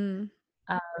clients. Mm,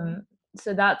 Um,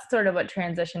 so that's sort of what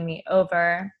transitioned me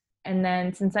over. And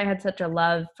then since I had such a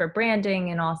love for branding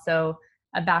and also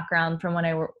a background from when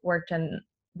I worked in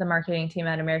the marketing team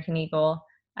at American Eagle,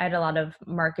 I had a lot of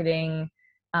marketing,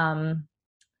 um,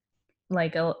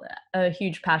 like a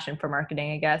huge passion for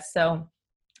marketing, I guess. So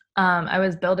I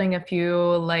was building a few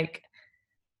like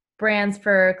brands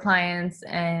for clients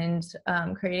and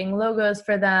creating logos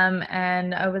for them.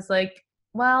 And I was like,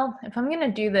 well, if I'm going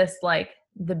to do this like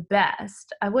the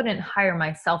best, I wouldn't hire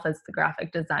myself as the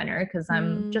graphic designer because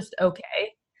I'm Mm, just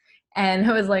okay. And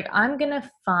I was like, I'm going to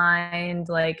find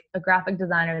like a graphic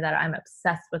designer that I'm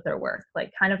obsessed with their work,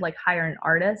 like kind of like hire an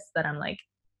artist that I'm like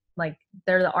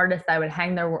they're the artist that would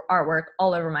hang their artwork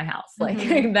all over my house. Like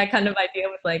mm-hmm. that kind of idea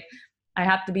with like, I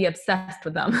have to be obsessed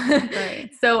with them.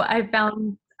 Right. So I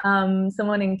found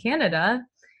someone in Canada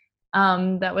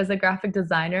that was a graphic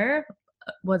designer,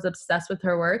 was obsessed with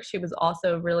her work. She was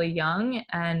also really young.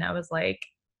 And I was like,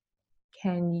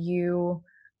 can you,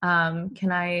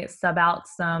 can I sub out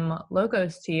some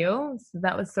logos to you? So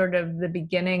that was sort of the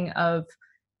beginning of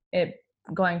it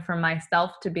going from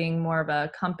myself to being more of a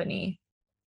company.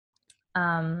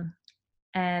 Um,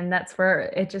 and that's where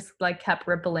it just like kept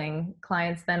rippling.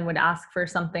 Clients then would ask for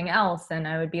something else and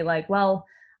I would be like, well,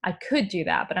 I could do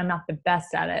that, but I'm not the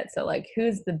best at it. So like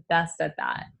who's the best at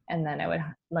that? And then I would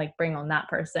like bring on that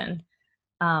person.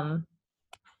 um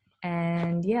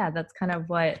and yeah, that's kind of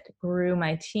what grew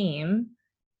my team.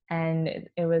 And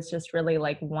it was just really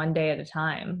like one day at a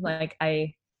time. Like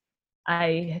I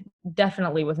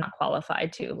definitely was not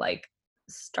qualified to like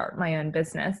start my own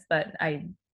business, but I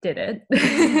did it.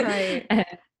 Right. And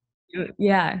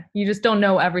yeah, you just don't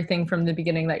know everything from the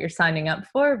beginning that you're signing up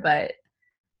for, but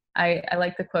I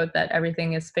like the quote that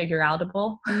everything is figure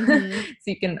outable. So Mm-hmm.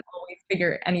 you can always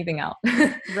figure anything out.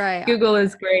 Right. Google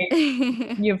is great.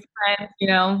 You have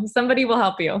friends, somebody will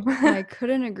help you. I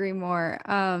couldn't agree more.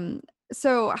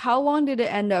 So how long did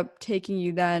it end up taking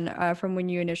you then, from when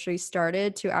you initially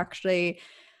started to actually,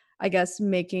 I guess,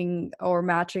 making or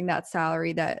matching that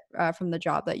salary that from the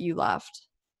job that you left?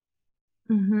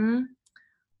 hmm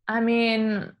I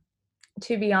mean,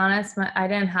 to be honest, I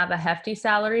didn't have a hefty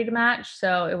salary to match,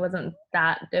 so it wasn't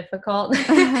that difficult.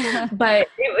 But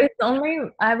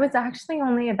I was actually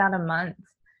only about a month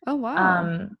Oh, wow.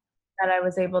 um, that I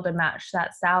was able to match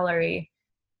that salary.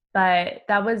 But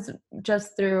that was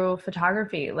just through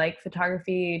photography. Like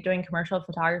photography, doing commercial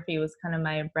photography was kind of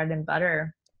my bread and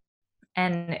butter.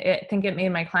 And I think it made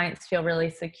my clients feel really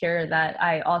secure that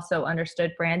I also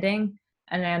understood branding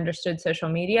and I understood social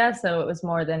media. So it was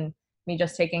more than me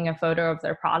just taking a photo of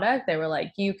their product. They were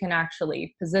like, you can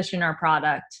actually position our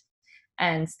product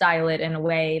and style it in a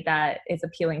way that is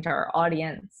appealing to our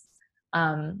audience.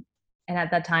 And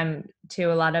at that time,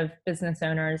 too, a lot of business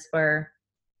owners were,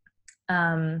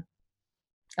 um,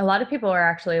 a lot of people were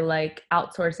actually like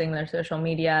outsourcing their social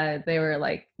media. They were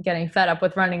like getting fed up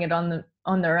with running it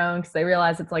on their own because they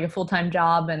realized it's like a full-time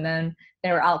job, and then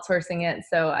they were outsourcing it.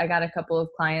 So I got a couple of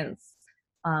clients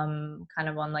kind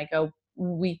of on like a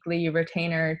weekly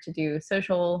retainer to do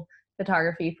social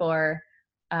photography for.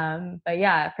 But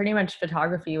yeah, pretty much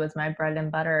photography was my bread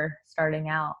and butter starting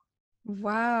out.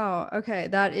 Wow. Okay.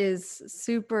 That is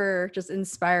super just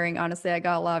inspiring. Honestly, I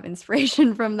got a lot of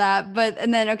inspiration from that. But,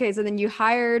 and then, okay, so then you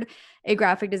hired a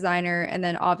graphic designer, and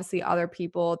then obviously other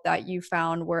people that you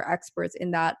found were experts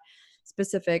in that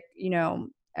specific,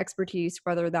 expertise,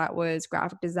 whether that was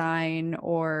graphic design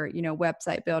or,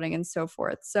 website building and so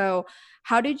forth. So,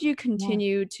 how did you Yeah.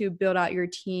 continue to build out your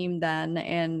team then?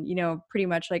 And, pretty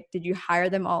much like, did you hire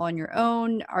them all on your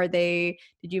own? Did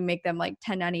you make them like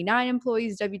 1099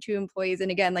 employees, W-2 employees?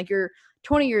 And again, like you're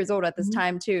 20 years old at this Mhm.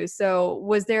 time too. So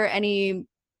was there any,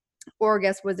 or I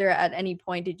guess, was there at any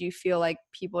point, did you feel like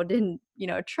people didn't,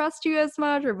 trust you as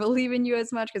much or believe in you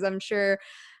as much? Because I'm sure,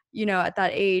 at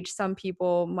that age, some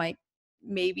people might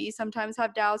maybe sometimes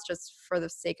have doubts just for the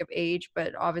sake of age,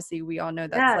 but obviously we all know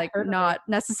that's Yeah, like totally. not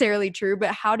necessarily true. But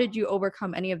how did you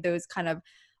overcome any of those kind of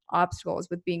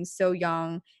obstacles with being so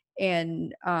young?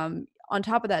 And on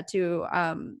top of that too,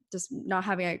 just not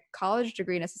having a college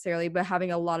degree necessarily, but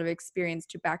having a lot of experience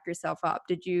to back yourself up.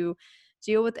 Did you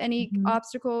deal with any Mhm.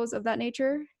 obstacles of that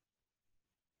nature?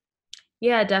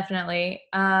 Yeah, definitely.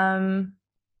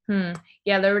 Hmm.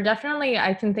 Yeah, there were definitely,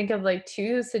 I can think of like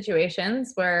two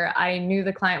situations where I knew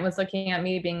the client was looking at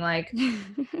me being like,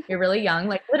 you're really young.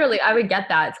 Like literally, I would get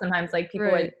that sometimes. Like people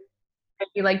Right. would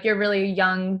be like, you're really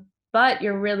young, but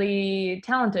you're really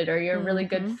talented or you're a really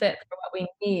good Mhm. fit for what we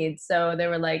need. So they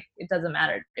were like, it doesn't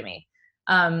matter to me,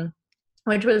 um,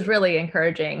 which was really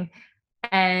encouraging.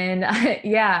 And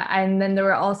yeah, and then there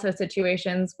were also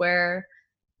situations where,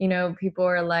 people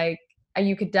were like,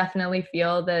 you could definitely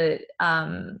feel that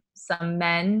some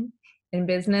men in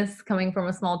business coming from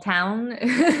a small town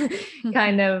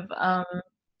kind of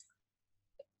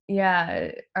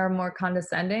yeah, are more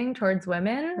condescending towards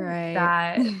women Right.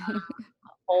 that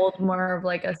hold more of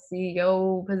like a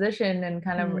CEO position and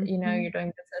kind of, Mhm. you're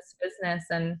doing business to business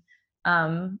and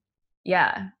um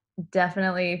yeah,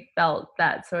 definitely felt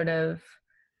that sort of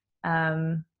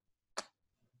um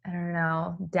I don't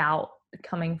know, doubt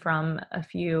coming from a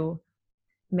few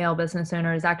male business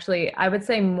owners. Actually, I would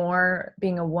say more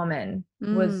being a woman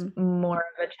was Mm, more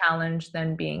of a challenge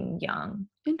than being young.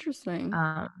 interesting.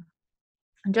 Um,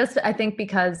 just I think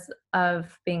because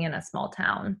of being in a small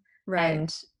town Right.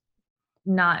 and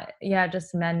not yeah,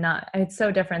 just men not it's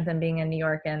so different than being in New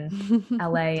York and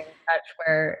LA and such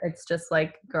where it's just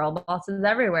like girl bosses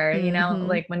everywhere, Mhm.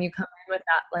 like when you come in with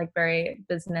that like very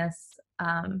business,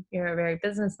 you're very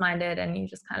business minded and you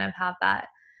just kind of have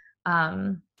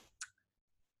um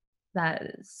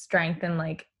that strength and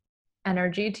like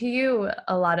energy to you.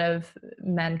 A lot of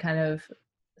men kind of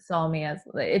saw me as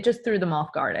it just threw them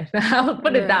off guard. I'll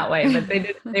put it Right. that way, but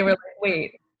they were like,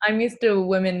 "Wait, I'm used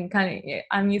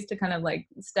to kind of like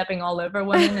stepping all over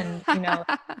women and,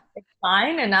 it's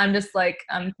fine." And I'm just like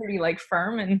I'm pretty like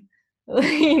firm and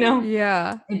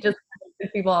Yeah. it just kind of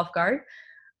took people off guard.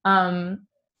 Um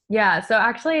yeah, so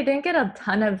actually I didn't get a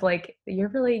ton of like you're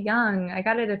really young. I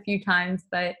got it a few times,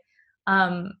 but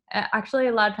actually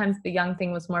a lot of times the young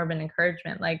thing was more of an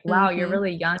encouragement like wow, you're Mhm.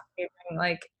 really young, you're doing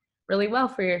like really well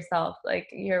for yourself, like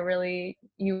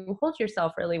you hold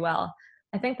yourself really well.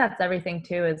 I think that's everything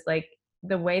too, is like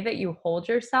the way that you hold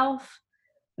yourself.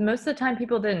 Most of the time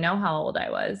people didn't know how old I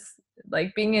was,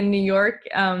 like being in New York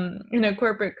in a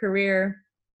corporate career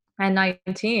at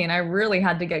 19, I really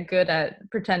had to get good at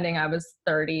pretending I was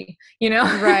 30, So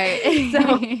Right.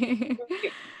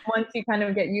 once you kind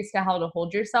of get used to how to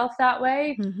hold yourself that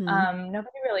way, Mhm.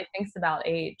 nobody really thinks about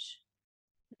age.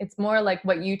 It's more like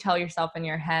what you tell yourself in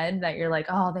your head that you're like,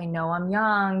 "Oh, they know I'm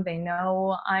young, they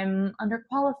know I'm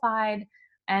underqualified."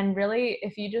 And really,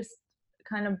 if you just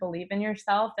kind of believe in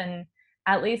yourself and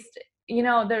at least,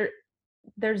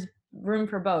 there's room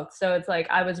for both. So it's like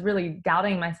I was really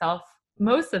doubting myself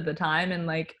most of the time and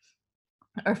like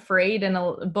afraid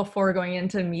before going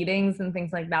into meetings and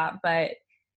things like that. But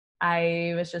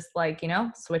I was just like,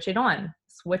 switch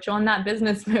on that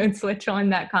business mode, switch on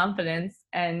that confidence.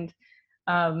 And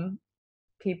um,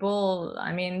 people,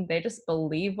 I mean, they just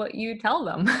believe what you tell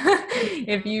them.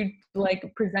 If you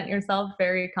like present yourself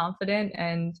very confident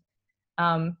and,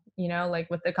 like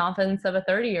with the confidence of a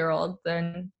 30-year-old,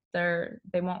 then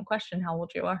they won't question how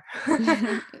old you are.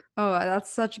 Oh, that's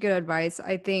such good advice.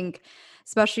 I think,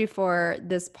 especially for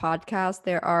this podcast,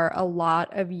 there are a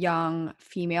lot of young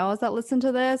females that listen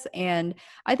to this. And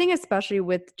I think, especially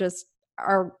with just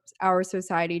our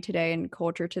society today and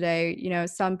culture today,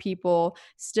 some people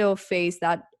still face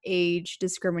that age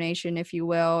discrimination, if you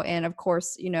will. And of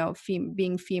course,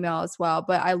 being female as well.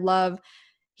 But I love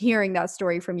hearing that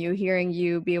story from you, hearing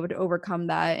you be able to overcome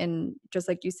that. And just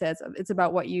like you said, it's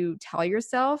about what you tell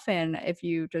yourself. And if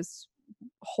you just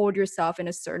hold yourself in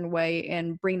a certain way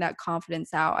and bring that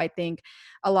confidence out, I think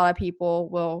a lot of people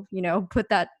will, put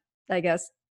that, I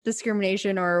guess,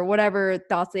 discrimination or whatever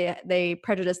thoughts they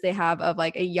prejudice they have of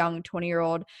like a young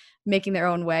 20-year-old making their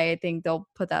own way. I think they'll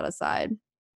put that aside.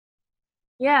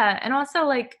 Yeah, and also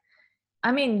like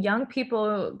I mean, young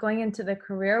people going into the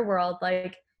career world,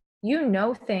 like,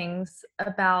 things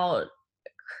about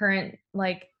current,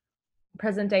 like,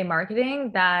 present day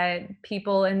marketing that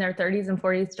people in their 30s and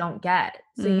 40s don't get.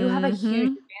 So you have a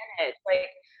huge Mhm. advantage, like,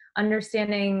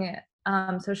 understanding,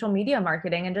 social media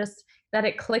marketing and just that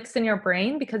it clicks in your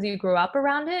brain because you grew up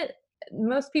around it.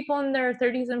 Most people in their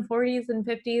 30s and 40s and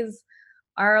 50s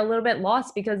are a little bit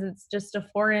lost because it's just a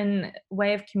foreign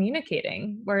way of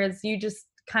communicating, whereas you just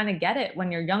kind of get it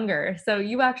when you're younger. So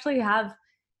you actually have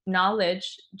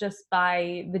knowledge just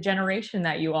by the generation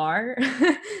that you are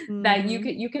that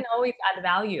Mhm. you can always add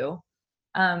value.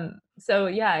 So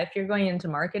yeah, if you're going into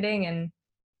marketing and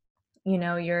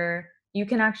you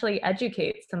can actually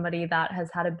educate somebody that has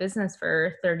had a business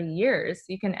for 30 years.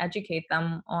 You can educate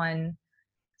them on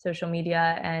social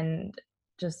media and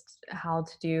just how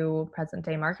to do present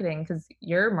day marketing because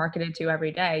you're marketed to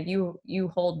every day. You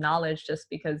hold knowledge just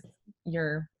because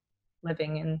you're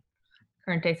living in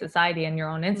current day society and you're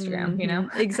on Instagram.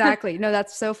 Mhm. Exactly. No,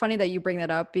 that's so funny that you bring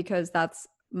that up because that's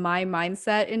my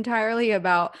mindset entirely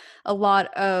about a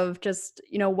lot of just,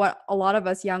 what a lot of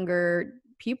us younger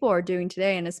people are doing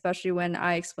today. And especially when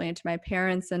I explain it to my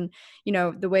parents and,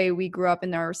 the way we grew up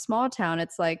in our small town,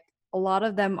 it's like a lot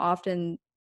of them often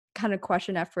kind of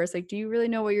question at first, like, do you really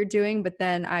know what you're doing? But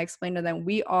then I explained to them,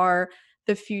 we are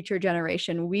the future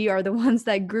generation. We are the ones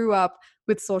that grew up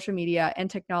with social media and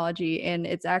technology, and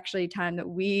it's actually time that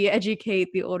we educate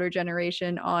the older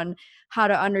generation on how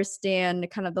to understand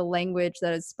kind of the language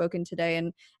that is spoken today,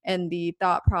 and the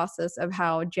thought process of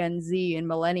how Gen Z and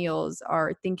millennials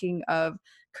are thinking of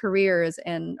careers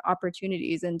and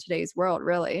opportunities in today's world,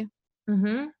 really.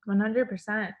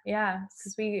 100%. Yeah,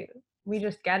 because we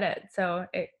just get it. So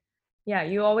yeah,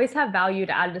 you always have value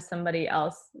to add to somebody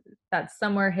else that's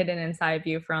somewhere hidden inside of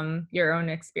you from your own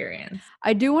experience.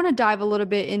 I do want to dive a little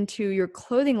bit into your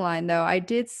clothing line, though. I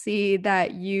did see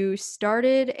that you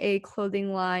started a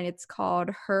clothing line. It's called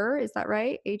Her. Is that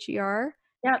right? HER?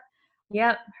 Yep.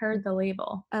 Yep, heard the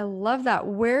label. I love that.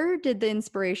 Where did the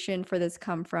inspiration for this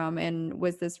come from? And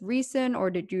was this recent, or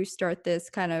did you start this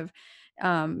kind of,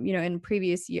 in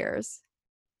previous years?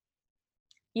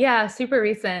 Yeah, super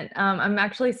recent. I'm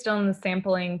actually still in the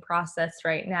sampling process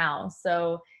right now.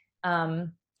 So,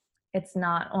 um, it's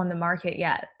not on the market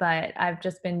yet, but I've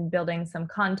just been building some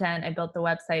content. I built the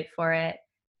website for it,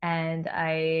 and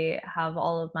I have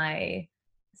all of my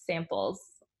samples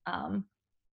um,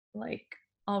 like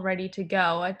all ready to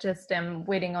go. I just am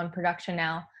waiting on production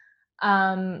now.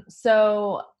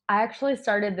 So I actually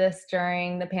started this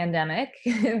during the pandemic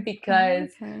Oh, because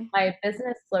okay. my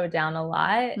business slowed down a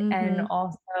lot, and Mm-hmm.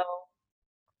 also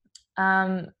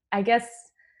I guess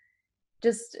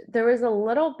just there was a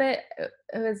little bit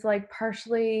it was like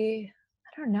partially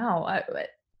I don't know.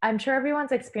 I'm sure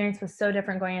everyone's experience was so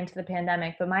different going into the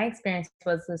pandemic, but my experience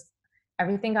was this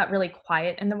everything got really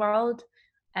quiet in the world.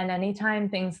 And anytime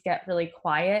things get really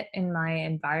quiet in my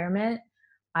environment,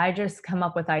 I just come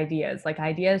up with ideas. Like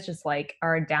ideas just like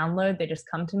are a download, they just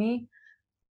come to me.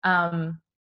 Um,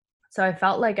 so I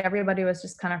felt like everybody was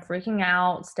just kind of freaking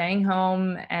out, staying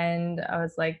home, and I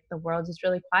was like, the world is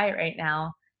really quiet right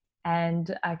now.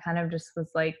 And I kind of just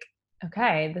was like,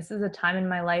 okay, this is a time in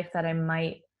my life that I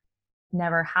might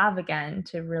never have again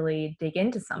to really dig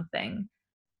into something.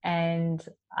 And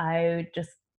I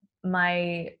just,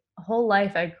 my whole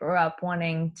life, I grew up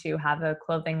wanting to have a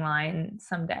clothing line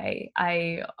someday.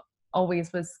 I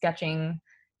always was sketching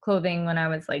clothing when I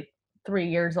was like 3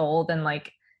 years old. And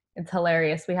like, it's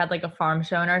hilarious. We had like a farm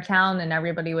show in our town, and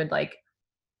everybody would like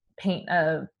paint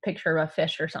a picture of a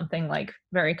fish or something like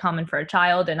very common for a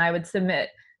child. And I would submit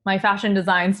my fashion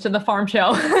designs to the farm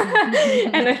show.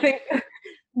 And I think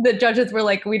the judges were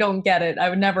like, we don't get it. I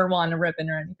would never want a ribbon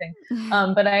or anything.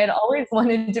 But I had always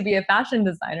wanted to be a fashion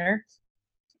designer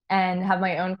and have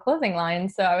my own clothing line.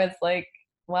 So I was like,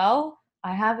 well,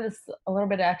 I have this a little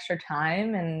bit of extra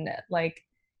time, and like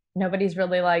nobody's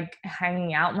really like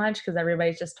hanging out much because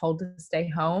everybody's just told to stay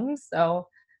home. So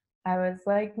I was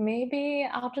like, maybe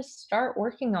I'll just start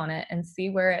working on it and see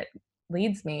where it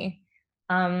leads me.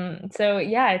 So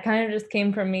yeah, it kind of just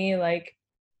came from me like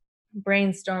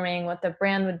brainstorming what the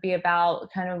brand would be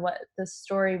about, kind of what the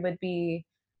story would be,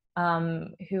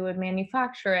 who would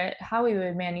manufacture it, how we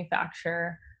would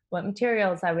manufacture, what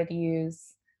materials I would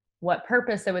use, what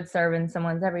purpose it would serve in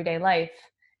someone's everyday life.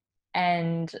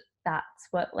 And that's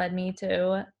what led me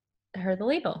to Her the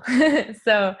Label.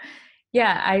 So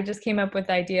yeah, I just came up with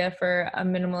the idea for a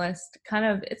minimalist kind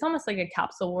of, it's almost like a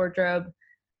capsule wardrobe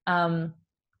um,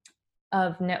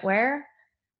 of knitwear.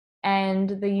 And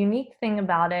the unique thing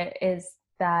about it is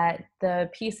that the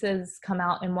pieces come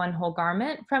out in one whole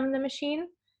garment from the machine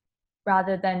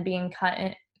rather than being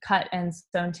cut and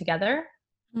sewn together.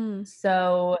 Mm.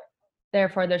 So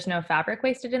therefore, there's no fabric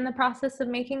wasted in the process of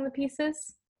making the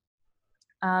pieces.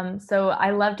 So I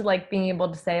loved like being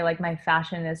able to say like my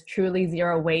fashion is truly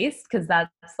zero waste, because that's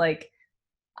like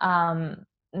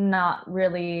not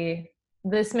really,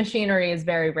 this machinery is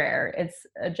very rare.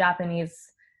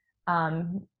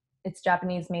 Um, it's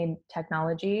Japanese made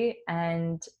technology,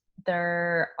 and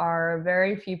there are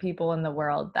very few people in the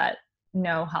world that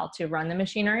know how to run the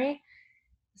machinery.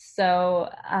 So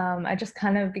I just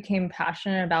kind of became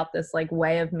passionate about this like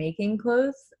way of making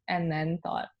clothes, and then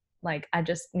thought like I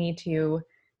just need to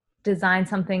design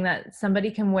something that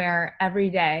somebody can wear every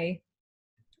day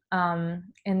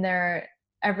in their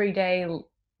everyday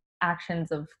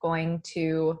actions of going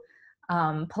to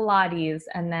Pilates,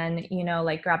 and then,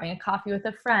 like grabbing a coffee with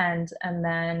a friend, and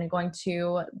then going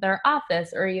to their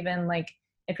office, or even like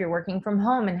if you're working from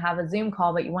home and have a Zoom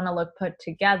call, but you want to look put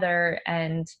together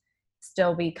and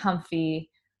still be comfy.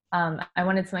 I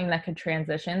wanted something that could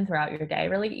transition throughout your day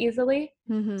really easily,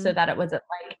 so Mm-hmm. that it wasn't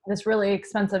like this really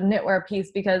expensive knitwear piece,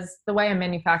 because the way I'm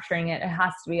manufacturing it, it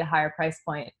has to be a higher price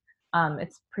point.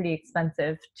 It's pretty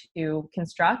expensive to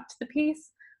construct the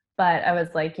piece. But I was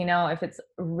like, if it's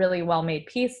a really well made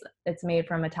piece, it's made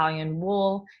from Italian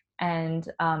wool,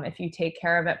 And if you take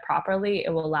care of it properly, it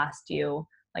will last you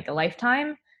like a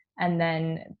lifetime. And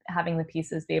then having the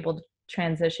pieces be able to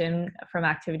transition from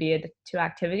activity to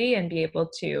activity and be able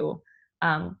to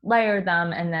layer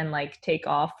them and then like take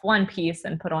off one piece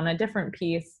and put on a different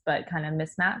piece, but kind of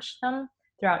mismatch them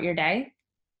throughout your day.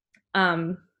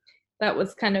 That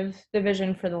was kind of the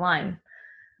vision for the line.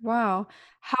 Wow.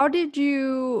 How did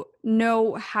you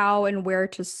know how and where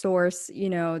to source,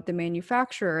 the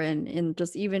manufacturer and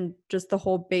just even just the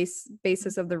whole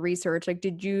basis of the research? Like,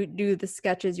 did you do the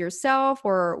sketches yourself,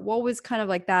 or what was kind of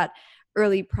like that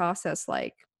early process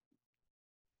like?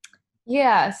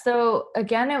 Yeah, so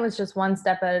again, it was just one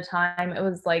step at a time. It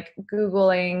was like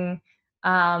Googling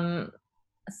um,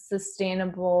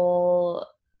 sustainable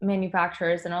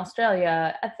manufacturers in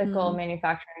Australia, ethical Mm,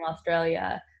 manufacturing in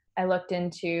Australia. I looked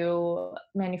into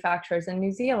manufacturers in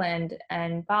New Zealand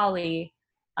and Bali,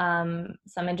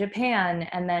 some in Japan,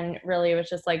 and then really it was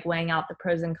just like weighing out the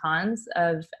pros and cons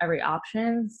of every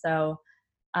option. So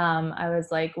I was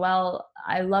like, well,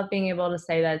 I love being able to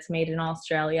say that it's made in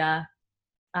Australia.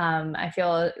 I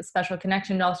feel a special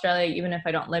connection to Australia, even if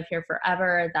I don't live here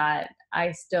forever, that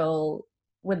I still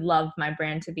would love my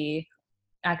brand to be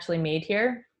actually made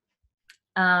here.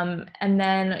 And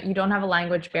then you don't have a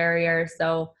language barrier.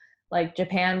 So, like,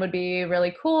 Japan would be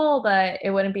really cool, but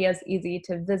it wouldn't be as easy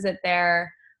to visit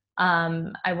there.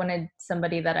 I wanted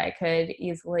somebody that I could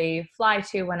easily fly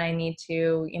to when I need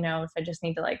to, if I just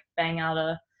need to like bang out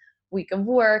a week of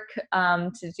work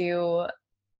to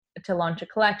launch a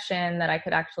collection, that I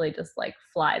could actually just like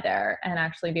fly there and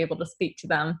actually be able to speak to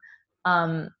them.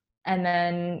 Um, and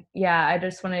then, yeah, I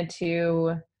just wanted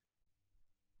to,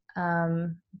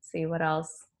 let's see what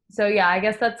else. So yeah, I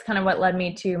guess that's kind of what led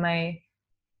me to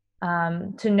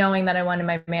to knowing that I wanted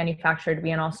my manufacturer to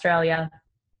be in Australia.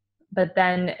 But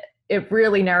then it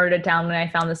really narrowed it down when I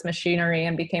found this machinery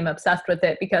and became obsessed with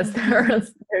it, because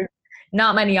there's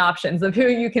not many options of who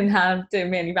you can have to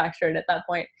manufacture it at that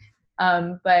point.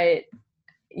 But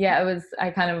yeah, I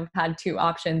kind of had two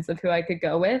options of who I could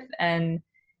go with. And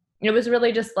it was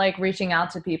really just like reaching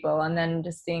out to people and then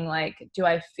just seeing like, do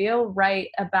I feel right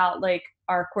about like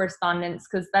our correspondence?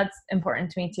 Because that's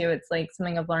important to me too. It's like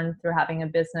something I've learned through having a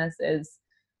business is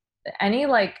any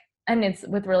like, and it's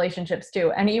with relationships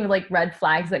too, any like red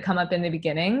flags that come up in the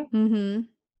beginning, mm-hmm.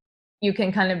 you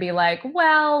can kind of be like,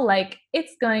 well, like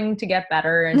it's going to get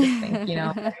better, and just think,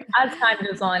 as time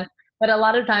goes on. But a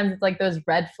lot of times it's like those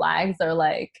red flags are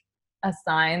like a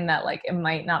sign that like it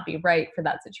might not be right for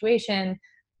that situation.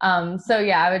 So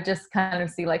yeah, I would just kind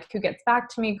of see like who gets back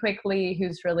to me quickly,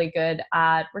 who's really good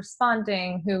at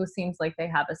responding, who seems like they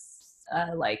have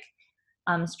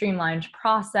streamlined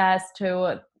process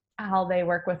to how they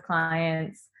work with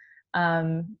clients.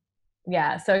 Um,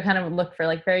 yeah, so I kind of look for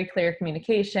like very clear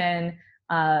communication,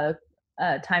 uh,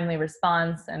 timely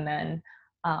response, and then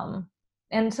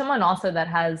and someone also that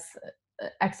has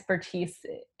expertise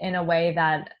in a way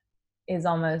that is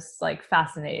almost like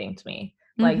fascinating to me.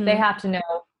 Like they Mm-hmm. have to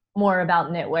know more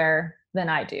about knitwear than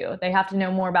I do. They have to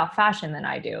know more about fashion than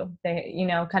I do. They,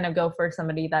 kind of go for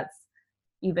somebody that's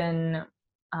even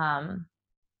um,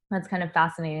 that's kind of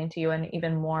fascinating to you and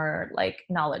even more like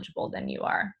knowledgeable than you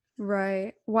are.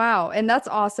 Right. Wow. And that's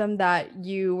awesome that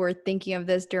you were thinking of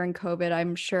this during COVID.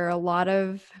 I'm sure a lot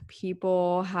of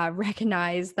people have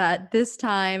recognized that this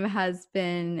time has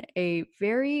been a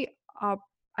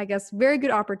I guess, very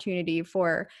good opportunity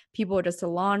for people just to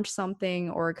launch something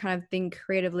or kind of think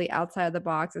creatively outside of the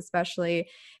box, especially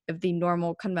if the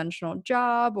normal conventional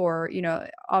job or,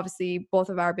 obviously both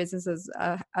of our businesses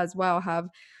as well have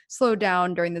slowed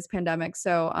down during this pandemic.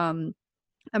 So,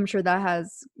 I'm sure that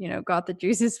has, got the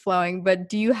juices flowing, but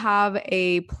do you have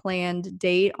a planned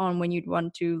date on when you'd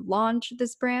want to launch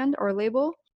this brand or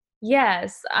label?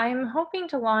 Yes, I'm hoping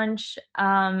to launch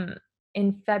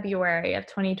in February of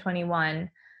 2021.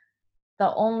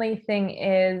 The only thing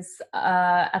is,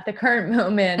 at the current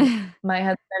moment, my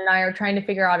husband and I are trying to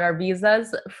figure out our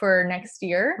visas for next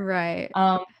year. Right.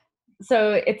 Um,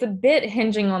 so it's a bit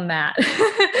hinging on that,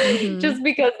 Mhm. just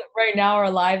because right now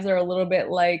our lives are a little bit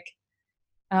like,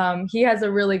 he has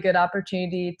a really good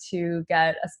opportunity to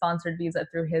get a sponsored visa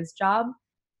through his job,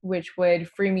 which would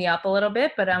free me up a little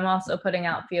bit. But I'm also putting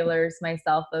out feelers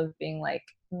myself of being like,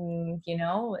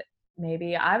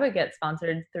 maybe I would get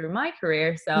sponsored through my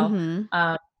career. So Mhm.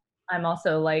 um, I'm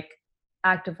also like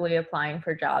actively applying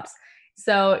for jobs.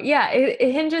 So yeah,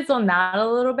 it hinges on that a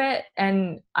little bit.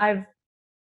 And I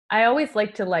always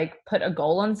like to like put a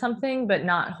goal on something, but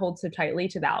not hold so tightly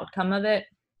to the outcome of it.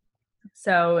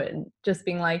 So just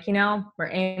being like, we're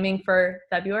aiming for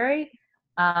February.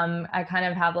 I kind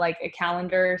of have like a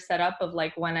calendar set up of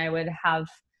like when I would have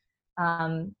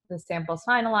the samples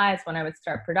finalized, when I would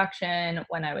start production,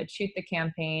 when I would shoot the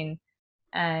campaign,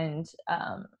 and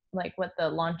like what the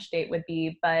launch date would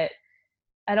be. But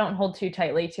I don't hold too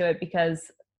tightly to it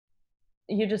because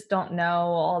you just don't know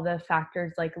all the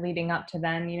factors like leading up to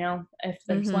then, if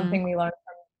there's one Mm-hmm. thing we learned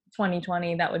from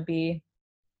 2020, that would be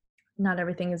not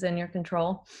everything is in your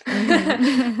control. And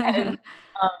Mm-hmm.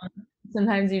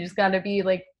 sometimes you just got to be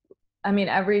like, I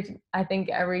think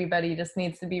everybody just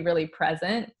needs to be really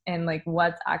present and like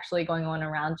what's actually going on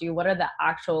around you. What are the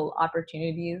actual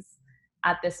opportunities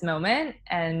at this moment?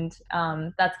 And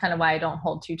that's kind of why I don't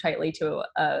hold too tightly to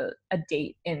a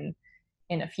date in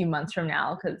a few months from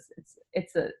now, because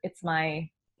it's my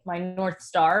North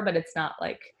Star, but it's not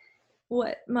like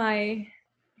what my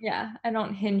yeah, I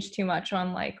don't hinge too much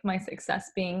on like my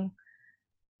success being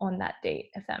on that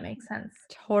date, if that makes sense.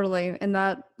 Totally. And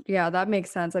that, yeah, that makes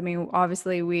sense. I mean,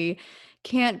 obviously we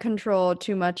can't control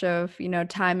too much of,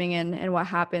 timing and what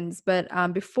happens. But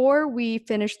before we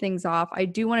finish things off, I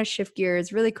do want to shift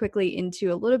gears really quickly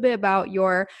into a little bit about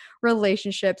your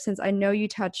relationship, since I know you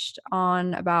touched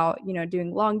on about,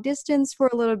 doing long distance for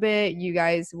a little bit. You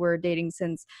guys were dating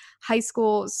since high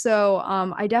school. So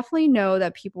I definitely know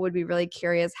that people would be really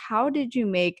curious. How did you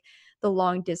make the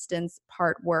long distance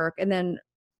part work? And then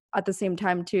at the same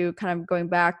time too, kind of going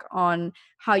back on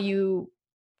how you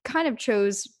kind of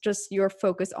chose just your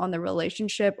focus on the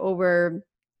relationship over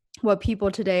what people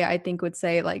today I think would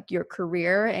say like your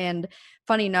career. And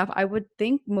funny enough, I would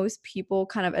think most people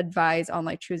kind of advise on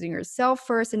like choosing yourself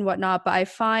first and whatnot, but I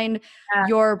find Yeah.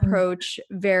 your approach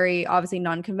very obviously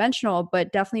non-conventional,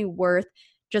 but definitely worth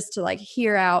just to like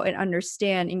hear out and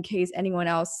understand in case anyone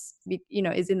else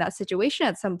is in that situation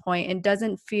at some point and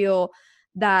doesn't feel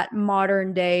that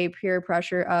modern day peer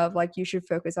pressure of like you should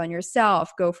focus on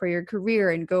yourself, go for your career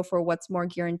and go for what's more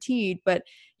guaranteed. But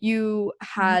you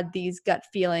Mhm. had these gut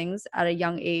feelings at a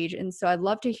young age. And so I'd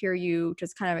love to hear you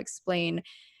just kind of explain,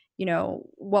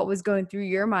 what was going through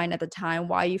your mind at the time,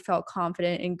 why you felt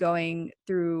confident in going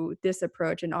through this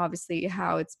approach, and obviously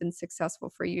how it's been successful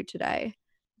for you today.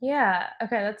 Yeah,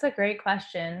 okay, that's a great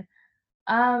question.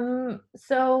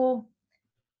 So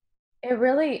it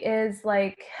really is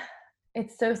like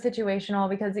it's so situational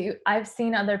because I've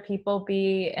seen other people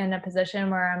be in a position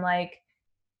where I'm like,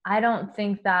 I don't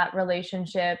think that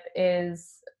relationship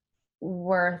is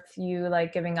worth you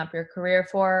like giving up your career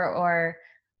for, or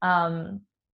um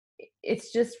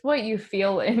it's just what you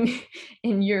feel in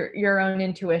in your own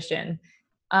intuition.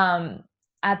 Um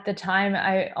at the time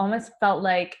I almost felt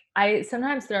like I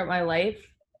sometimes throughout my life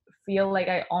feel like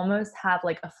I almost have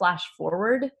like a flash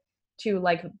forward to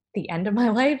like the end of my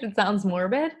life. It sounds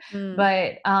morbid, Mm,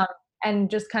 but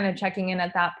and just kind of checking in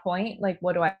at that point, like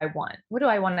what do I want? What do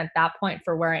I want at that point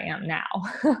for where I am now?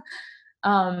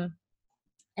 um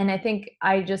and I think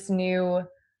I just knew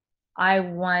I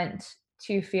want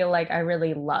to feel like I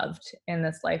really loved in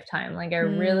this lifetime. Like I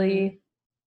mm, really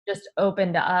just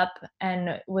opened up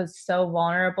and was so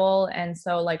vulnerable and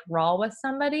so like raw with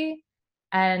somebody.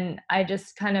 And I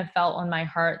just kind of felt on my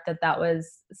heart that that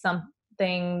was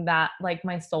something that like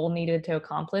my soul needed to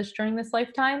accomplish during this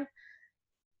lifetime.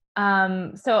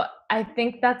 So I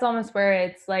think that's almost where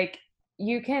it's like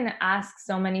you can ask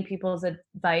so many people's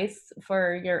advice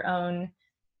for your own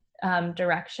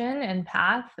direction and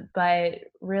path, but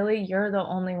really you're the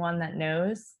only one that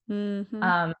knows. mhm,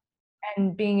 Um,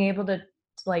 and being able to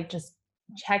like just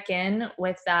check in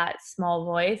with that small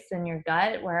voice in your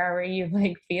gut wherever you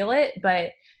like feel it.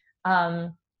 But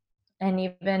um, and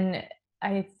even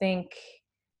I think,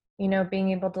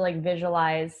 being able to like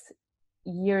visualize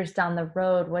years down the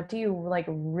road, what do you like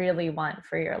really want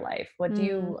for your life? What do mm,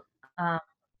 you um,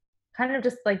 kind of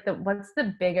just like what's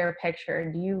the bigger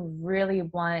picture? Do you really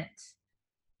want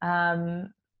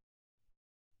um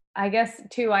I guess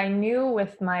too, I knew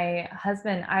with my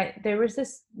husband, there was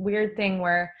this weird thing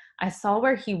where I saw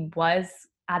where he was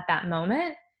at that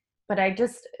moment, but I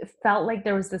just felt like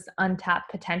there was this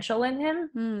untapped potential in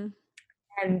him. mm,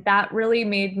 And that really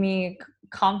made me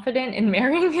confident in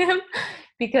marrying him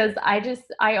because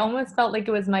I almost felt like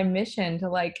it was my mission to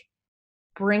like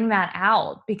bring that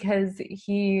out because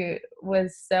he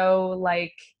was so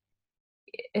like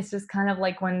it's just kind of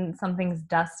like when something's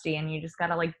dusty and you just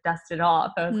gotta like dust it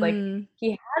off. I was like, mm,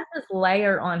 he has this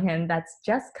layer on him that's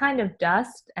just kind of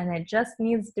dust and it just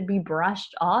needs to be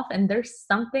brushed off. And there's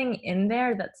something in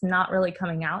there that's not really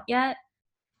coming out yet.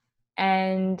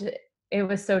 And it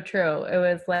was so true. It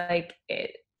was like,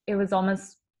 it was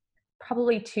almost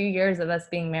probably 2 years of us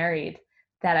being married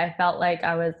that I felt like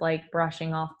I was like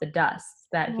brushing off the dust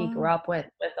that he grew wow, up with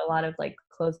a lot of like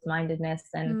closed mindedness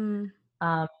and, mm,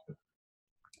 um,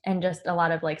 and just a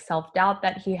lot of like self-doubt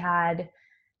that he had.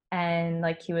 And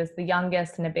like he was the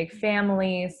youngest in a big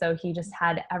family, so he just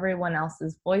had everyone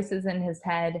else's voices in his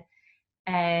head.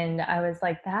 And I was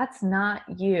like, that's not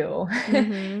you.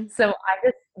 Mm-hmm. So I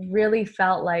just really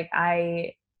felt like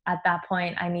at that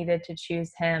point, I needed to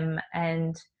choose him,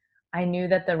 and I knew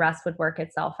that the rest would work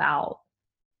itself out.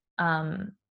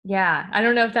 Um, yeah, I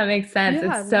don't know if that makes sense.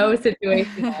 Yeah, It's so no.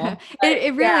 situational, but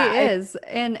It yeah, really is.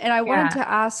 And I wanted yeah. to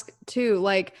ask too,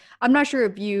 like, I'm not sure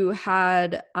if you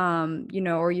had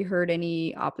or you heard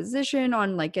any opposition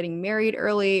on like getting married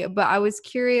early, but I was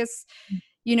curious,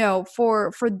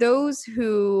 for those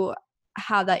who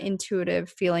have that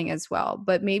intuitive feeling as well,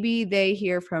 but maybe they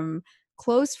hear from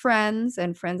close friends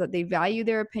and friends that they value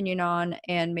their opinion on,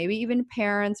 and maybe even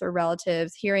parents or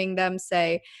relatives hearing them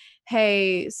say,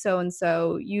 hey, so and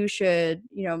so, you should,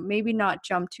 maybe not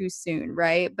jump too soon,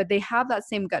 right? But they have that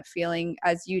same gut feeling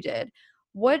as you did.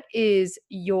 What is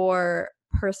your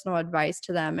personal advice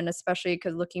to them? And especially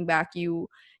because looking back, you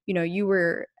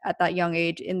were at that young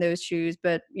age in those shoes,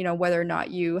 but whether or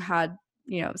not you had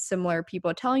similar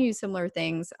people telling you similar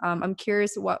things, I'm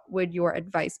curious, what would your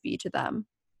advice be to them?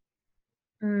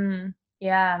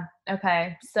 Yeah.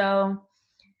 Okay. So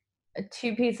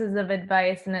two pieces of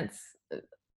advice, and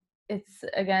it's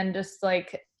again just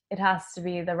like it has to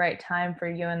be the right time for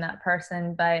you and that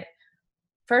person. But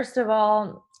first of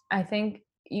all, I think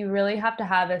you really have to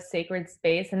have a sacred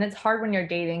space, and it's hard when you're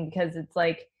dating because it's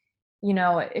like,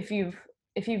 if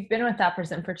you've been with that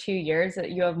person for 2 years,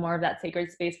 that you have more of that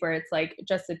sacred space where it's like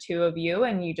just the two of you,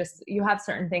 and you have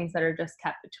certain things that are just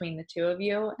kept between the two of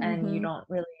you, and you Mm-hmm. don't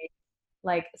really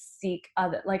like seek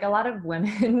other, like a lot of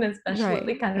women especially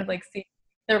Right. kind of like seek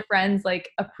their friends like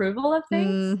approval of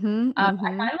things. Mm-hmm. I Mm-hmm.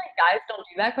 find like guys don't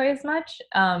do that quite as much.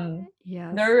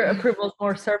 Yes. Their approval is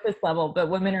more surface level, but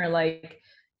women are like,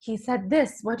 he said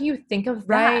this, what do you think of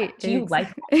that? Right. Do you like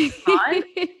that response?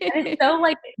 And it's so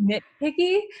like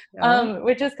nitpicky, Yeah.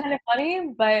 which is kind of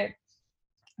funny. But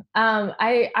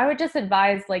I would just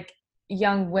advise like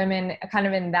young women kind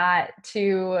of in that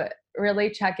to really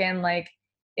check in, like,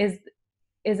 is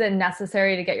is it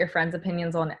necessary to get your friends'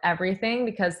 opinions on everything?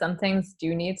 Because some things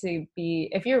do need to be,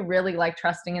 if you're really like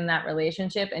trusting in that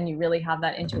relationship and you really have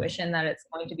that intuition that it's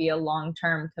going to be a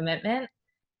long-term commitment,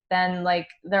 then like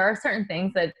there are certain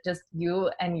things that just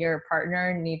you and your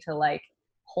partner need to like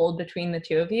hold between the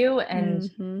two of you,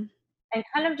 Mm-hmm. and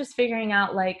kind of just figuring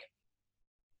out like,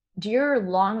 does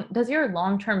your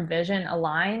long-term vision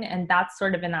align? And that's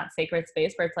sort of in that sacred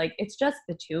space where it's like it's just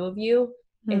the two of you.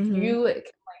 If Mm-hmm. you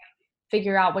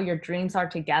figure out what your dreams are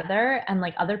together and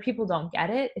like other people don't get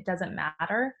it, it doesn't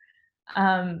matter.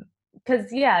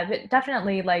 Because yeah, but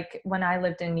definitely like when I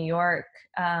lived in New York,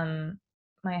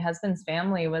 my husband's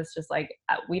family was just like,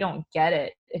 we don't get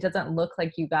it. It doesn't look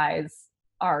like you guys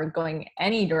are going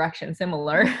any direction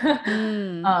similar.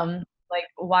 Mm. um, like,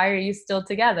 why are you still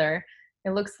together?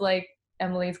 It looks like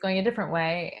Emily's going a different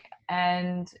way.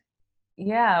 And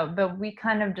yeah, but we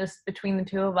kind of just, between the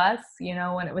two of us,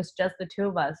 when it was just the two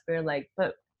of us, we were like,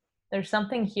 but there's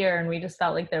something here. And we just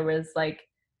felt like there was like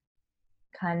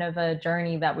kind of a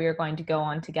journey that we were going to go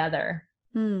on together.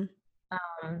 Mm.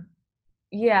 Um,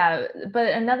 yeah, but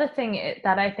another thing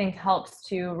that I think helps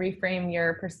to reframe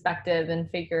your perspective and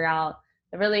figure out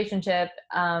the relationship,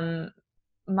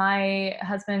 my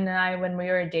husband and I, when we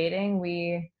were dating,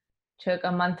 we took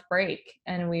a month break,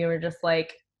 and we were just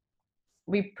like,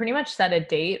 we pretty much set a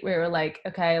date. We were like,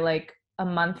 okay, like a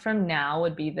month from now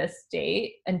would be this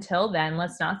date. Until then,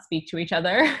 let's not speak to each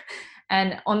other.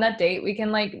 And on that date, we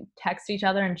can like text each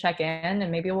other and check in,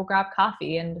 and maybe we'll grab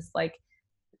coffee and just like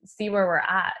see where we're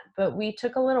at. But we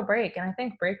took a little break, and I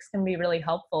think breaks can be really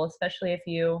helpful, especially if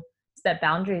you set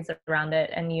boundaries around it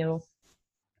and you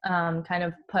kind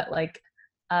of put like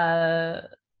a,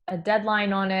 a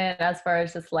deadline on it, as far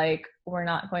as just like, we're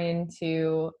not going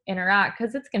to interact,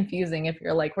 because it's confusing if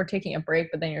you're like, we're taking a break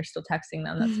but then you're still texting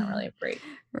them. That's not really a break.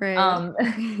 Right.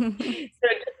 So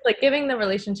just like giving the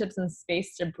relationships some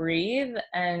space to breathe,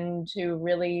 and to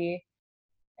really,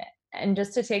 and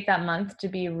just to take that month to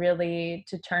be really,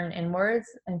 to turn inwards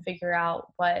and figure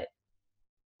out what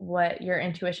your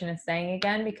intuition is saying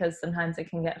again, because sometimes it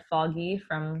can get foggy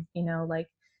from like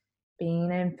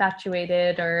being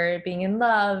infatuated or being in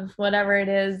love, whatever it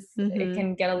is, it Mm-hmm.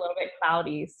 can get a little bit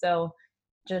cloudy. So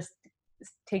just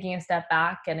taking a step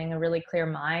back, getting a really clear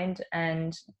mind,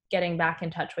 and getting back in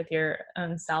touch with your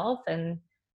own self. And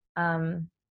um,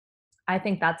 I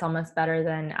think that's almost better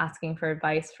than asking for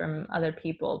advice from other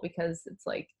people, because it's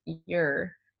like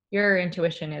your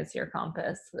intuition is your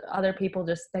compass. Other people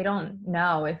just, they don't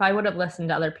know. If I would have listened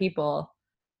to other people,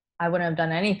 I wouldn't have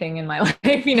done anything in my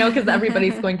life, you know, because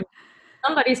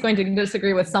somebody's going to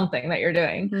disagree with something that you're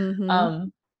doing. Mm-hmm.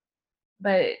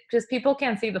 But just people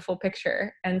can't see the full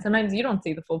picture. And sometimes you don't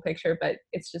see the full picture, but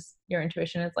it's just your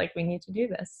intuition is like, we need to do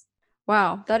this.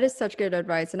 Wow, that is such good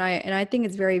advice. And I think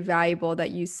it's very valuable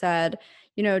that you said,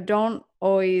 don't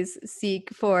always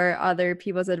seek for other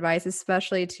people's advice,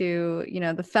 especially to,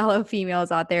 the fellow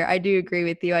females out there. I do agree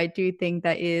with you. I do think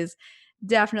that is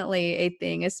definitely a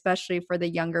thing, especially for the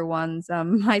younger ones,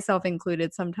 myself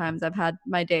included. Sometimes I've had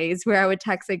my days where I would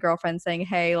text a girlfriend saying,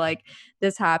 hey, like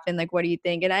this happened, like what do you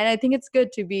think? And I think it's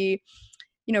good to be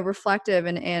reflective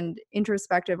and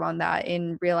introspective on that,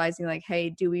 in realizing like, hey,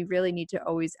 do we really need to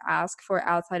always ask for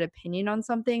outside opinion on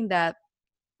something that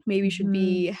maybe should Mm-hmm.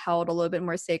 be held a little bit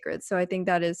more sacred? So I think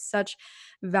that is such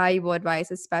valuable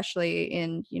advice, especially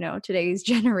in, today's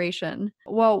generation.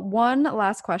 Well, one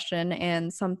last question,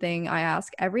 and something I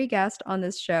ask every guest on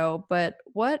this show, but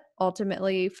what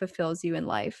ultimately fulfills you in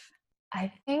life? I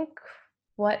think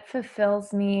what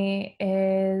fulfills me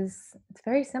is it's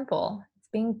very simple. It's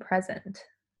being present.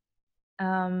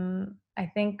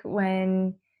 I think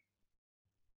when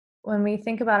we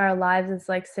think about our lives as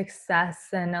like success,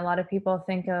 and a lot of people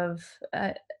think of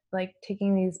like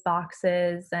ticking these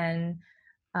boxes and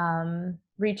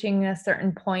reaching a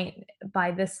certain point by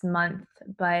this month,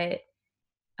 but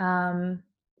um,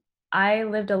 I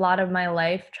lived a lot of my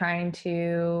life trying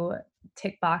to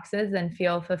tick boxes and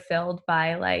feel fulfilled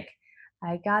by like,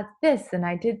 I got this and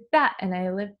I did that and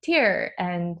I lived here,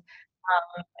 and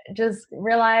just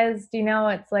realized,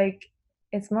 it's like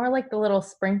it's more like the little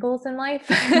sprinkles in life.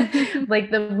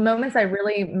 Like the moments I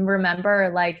really remember,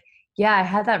 like, yeah, I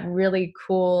had that really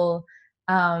cool,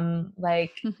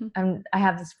 like, I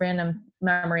have this random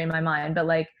memory in my mind, but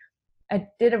like I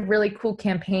did a really cool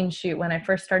campaign shoot when I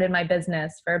first started my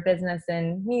business for a business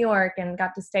in New York, and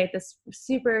got to stay at this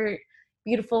super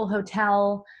beautiful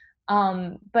hotel.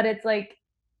 But it's like,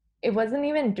 it wasn't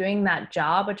even doing that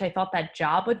job, which I thought that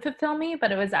job would fulfill me,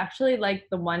 but it was actually like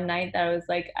the one night that I was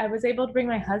like, I was able to bring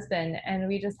my husband and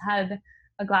we just had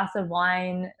a glass of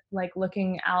wine, like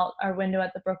looking out our window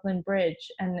at the Brooklyn Bridge.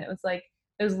 And it was like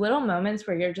those little moments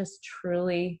where you're just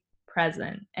truly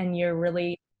present and you're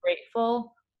really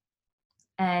grateful,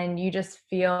 and you just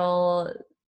feel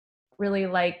really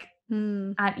like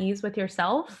Mm. at ease with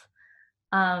yourself,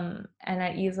 and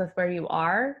at ease with where you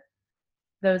are.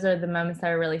 Those are the moments that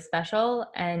are really special.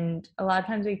 And a lot of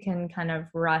times we can kind of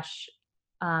rush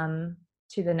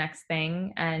to the next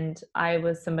thing. And I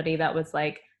was somebody that was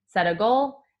like, set a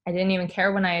goal. I didn't even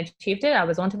care when I achieved it. I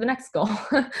was on to the next goal.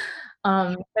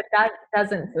 But that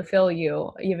doesn't fulfill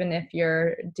you, even if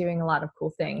you're doing a lot of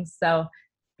cool things. So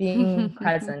being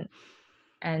present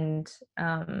and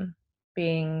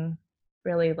being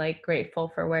really like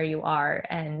grateful for where you are,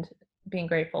 and being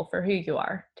grateful for who you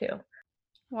are too.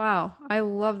 Wow, I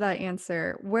love that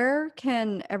answer. Where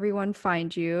can everyone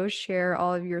find you? Share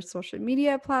all of your social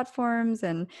media platforms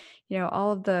and,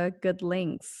 all of the good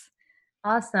links.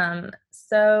 Awesome.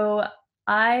 So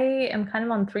I am kind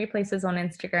of on three places on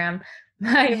Instagram.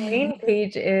 My main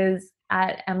page is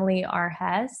at Emily R.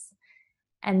 Hess.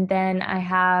 And then I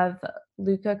have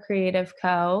Luca Creative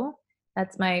Co.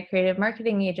 That's my creative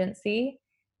marketing agency.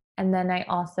 And then I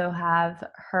also have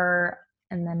her,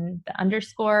 and then the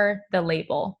underscore, the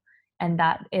label. And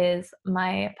that is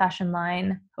my fashion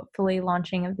line, hopefully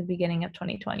launching at the beginning of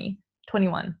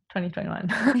 2021.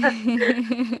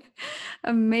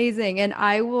 Amazing. And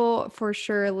I will for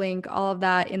sure link all of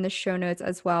that in the show notes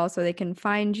as well so they can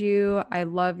find you. I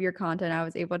love your content. I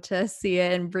was able to see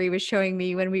it, and Brie was showing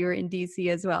me when we were in DC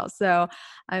as well. So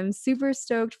I'm super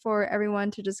stoked for everyone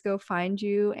to just go find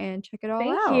you and check it all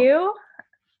Thank out. you.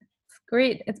 It's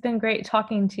great. It's been great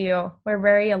talking to you. We're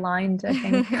very aligned, I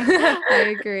think. I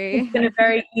It's agree. been a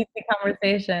very easy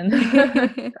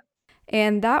conversation.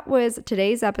 And that was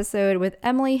today's episode with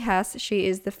Emily Hess. She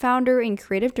is the founder and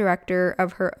creative director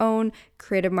of her own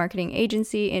creative marketing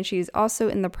agency, and she's also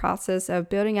in the process of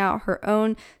building out her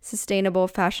own sustainable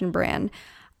fashion brand.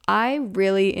 I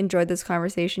really enjoyed this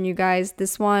conversation, you guys.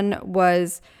 This one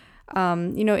was,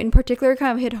 in particular,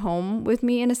 kind of hit home with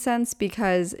me in a sense,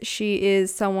 because she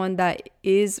is someone that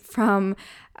is from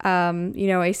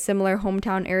a similar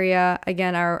hometown area.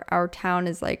 Again, our town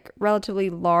is like relatively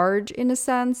large in a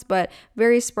sense, but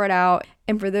very spread out.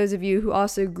 And for those of you who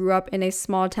also grew up in a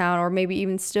small town, or maybe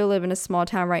even still live in a small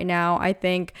town right now, I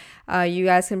think you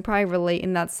guys can probably relate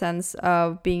in that sense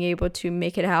of being able to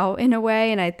make it out in a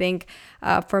way. And I think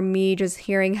for me, just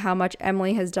hearing how much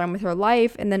Emily has done with her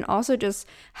life, and then also just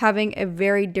having a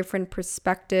very different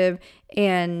perspective,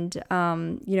 and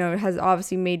has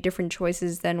obviously made different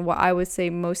choices than what I would say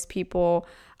most people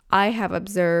I have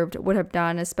observed would have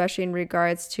done, especially in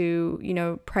regards to,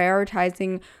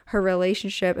 prioritizing her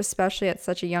relationship, especially at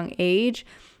such a young age.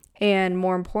 And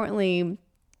more importantly,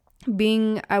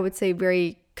 being, I would say,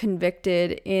 very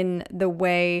convicted in the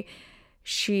way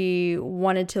she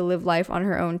wanted to live life on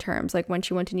her own terms, like when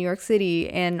she went to New York City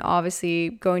and obviously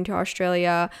going to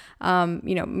Australia,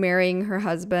 marrying her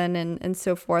husband and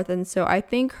so forth. And so I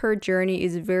think her journey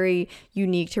is very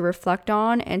unique to reflect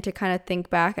on and to kind of think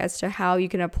back as to how you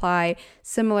can apply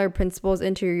similar principles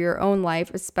into your own life,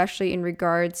 especially in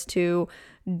regards to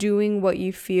doing what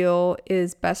you feel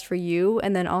is best for you,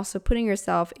 and then also putting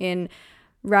yourself in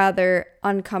rather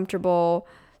uncomfortable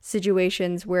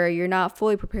situations where you're not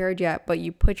fully prepared yet, but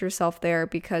you put yourself there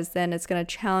because then it's going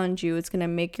to challenge you. It's going to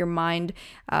make your mind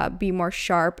be more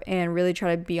sharp and really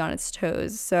try to be on its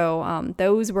toes. So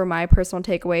those were my personal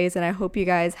takeaways, and I hope you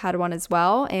guys had one as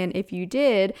well. And if you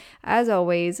did, as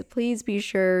always, please be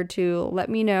sure to let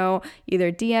me know.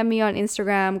 Either DM me on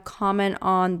Instagram, comment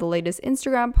on the latest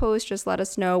Instagram post, just let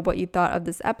us know what you thought of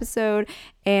this episode.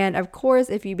 And of course,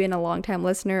 if you've been a long-time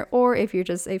listener or if you're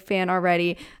just a fan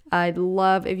already, I'd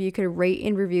love if you could rate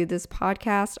and review this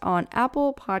podcast on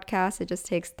Apple Podcasts. It just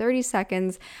takes 30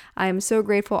 seconds. I'm so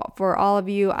grateful for all of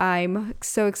you. I'm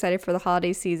so excited for the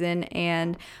holiday season.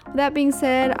 And with that being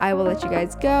said, I will let you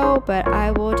guys go, but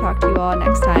I will talk to you all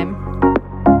next time.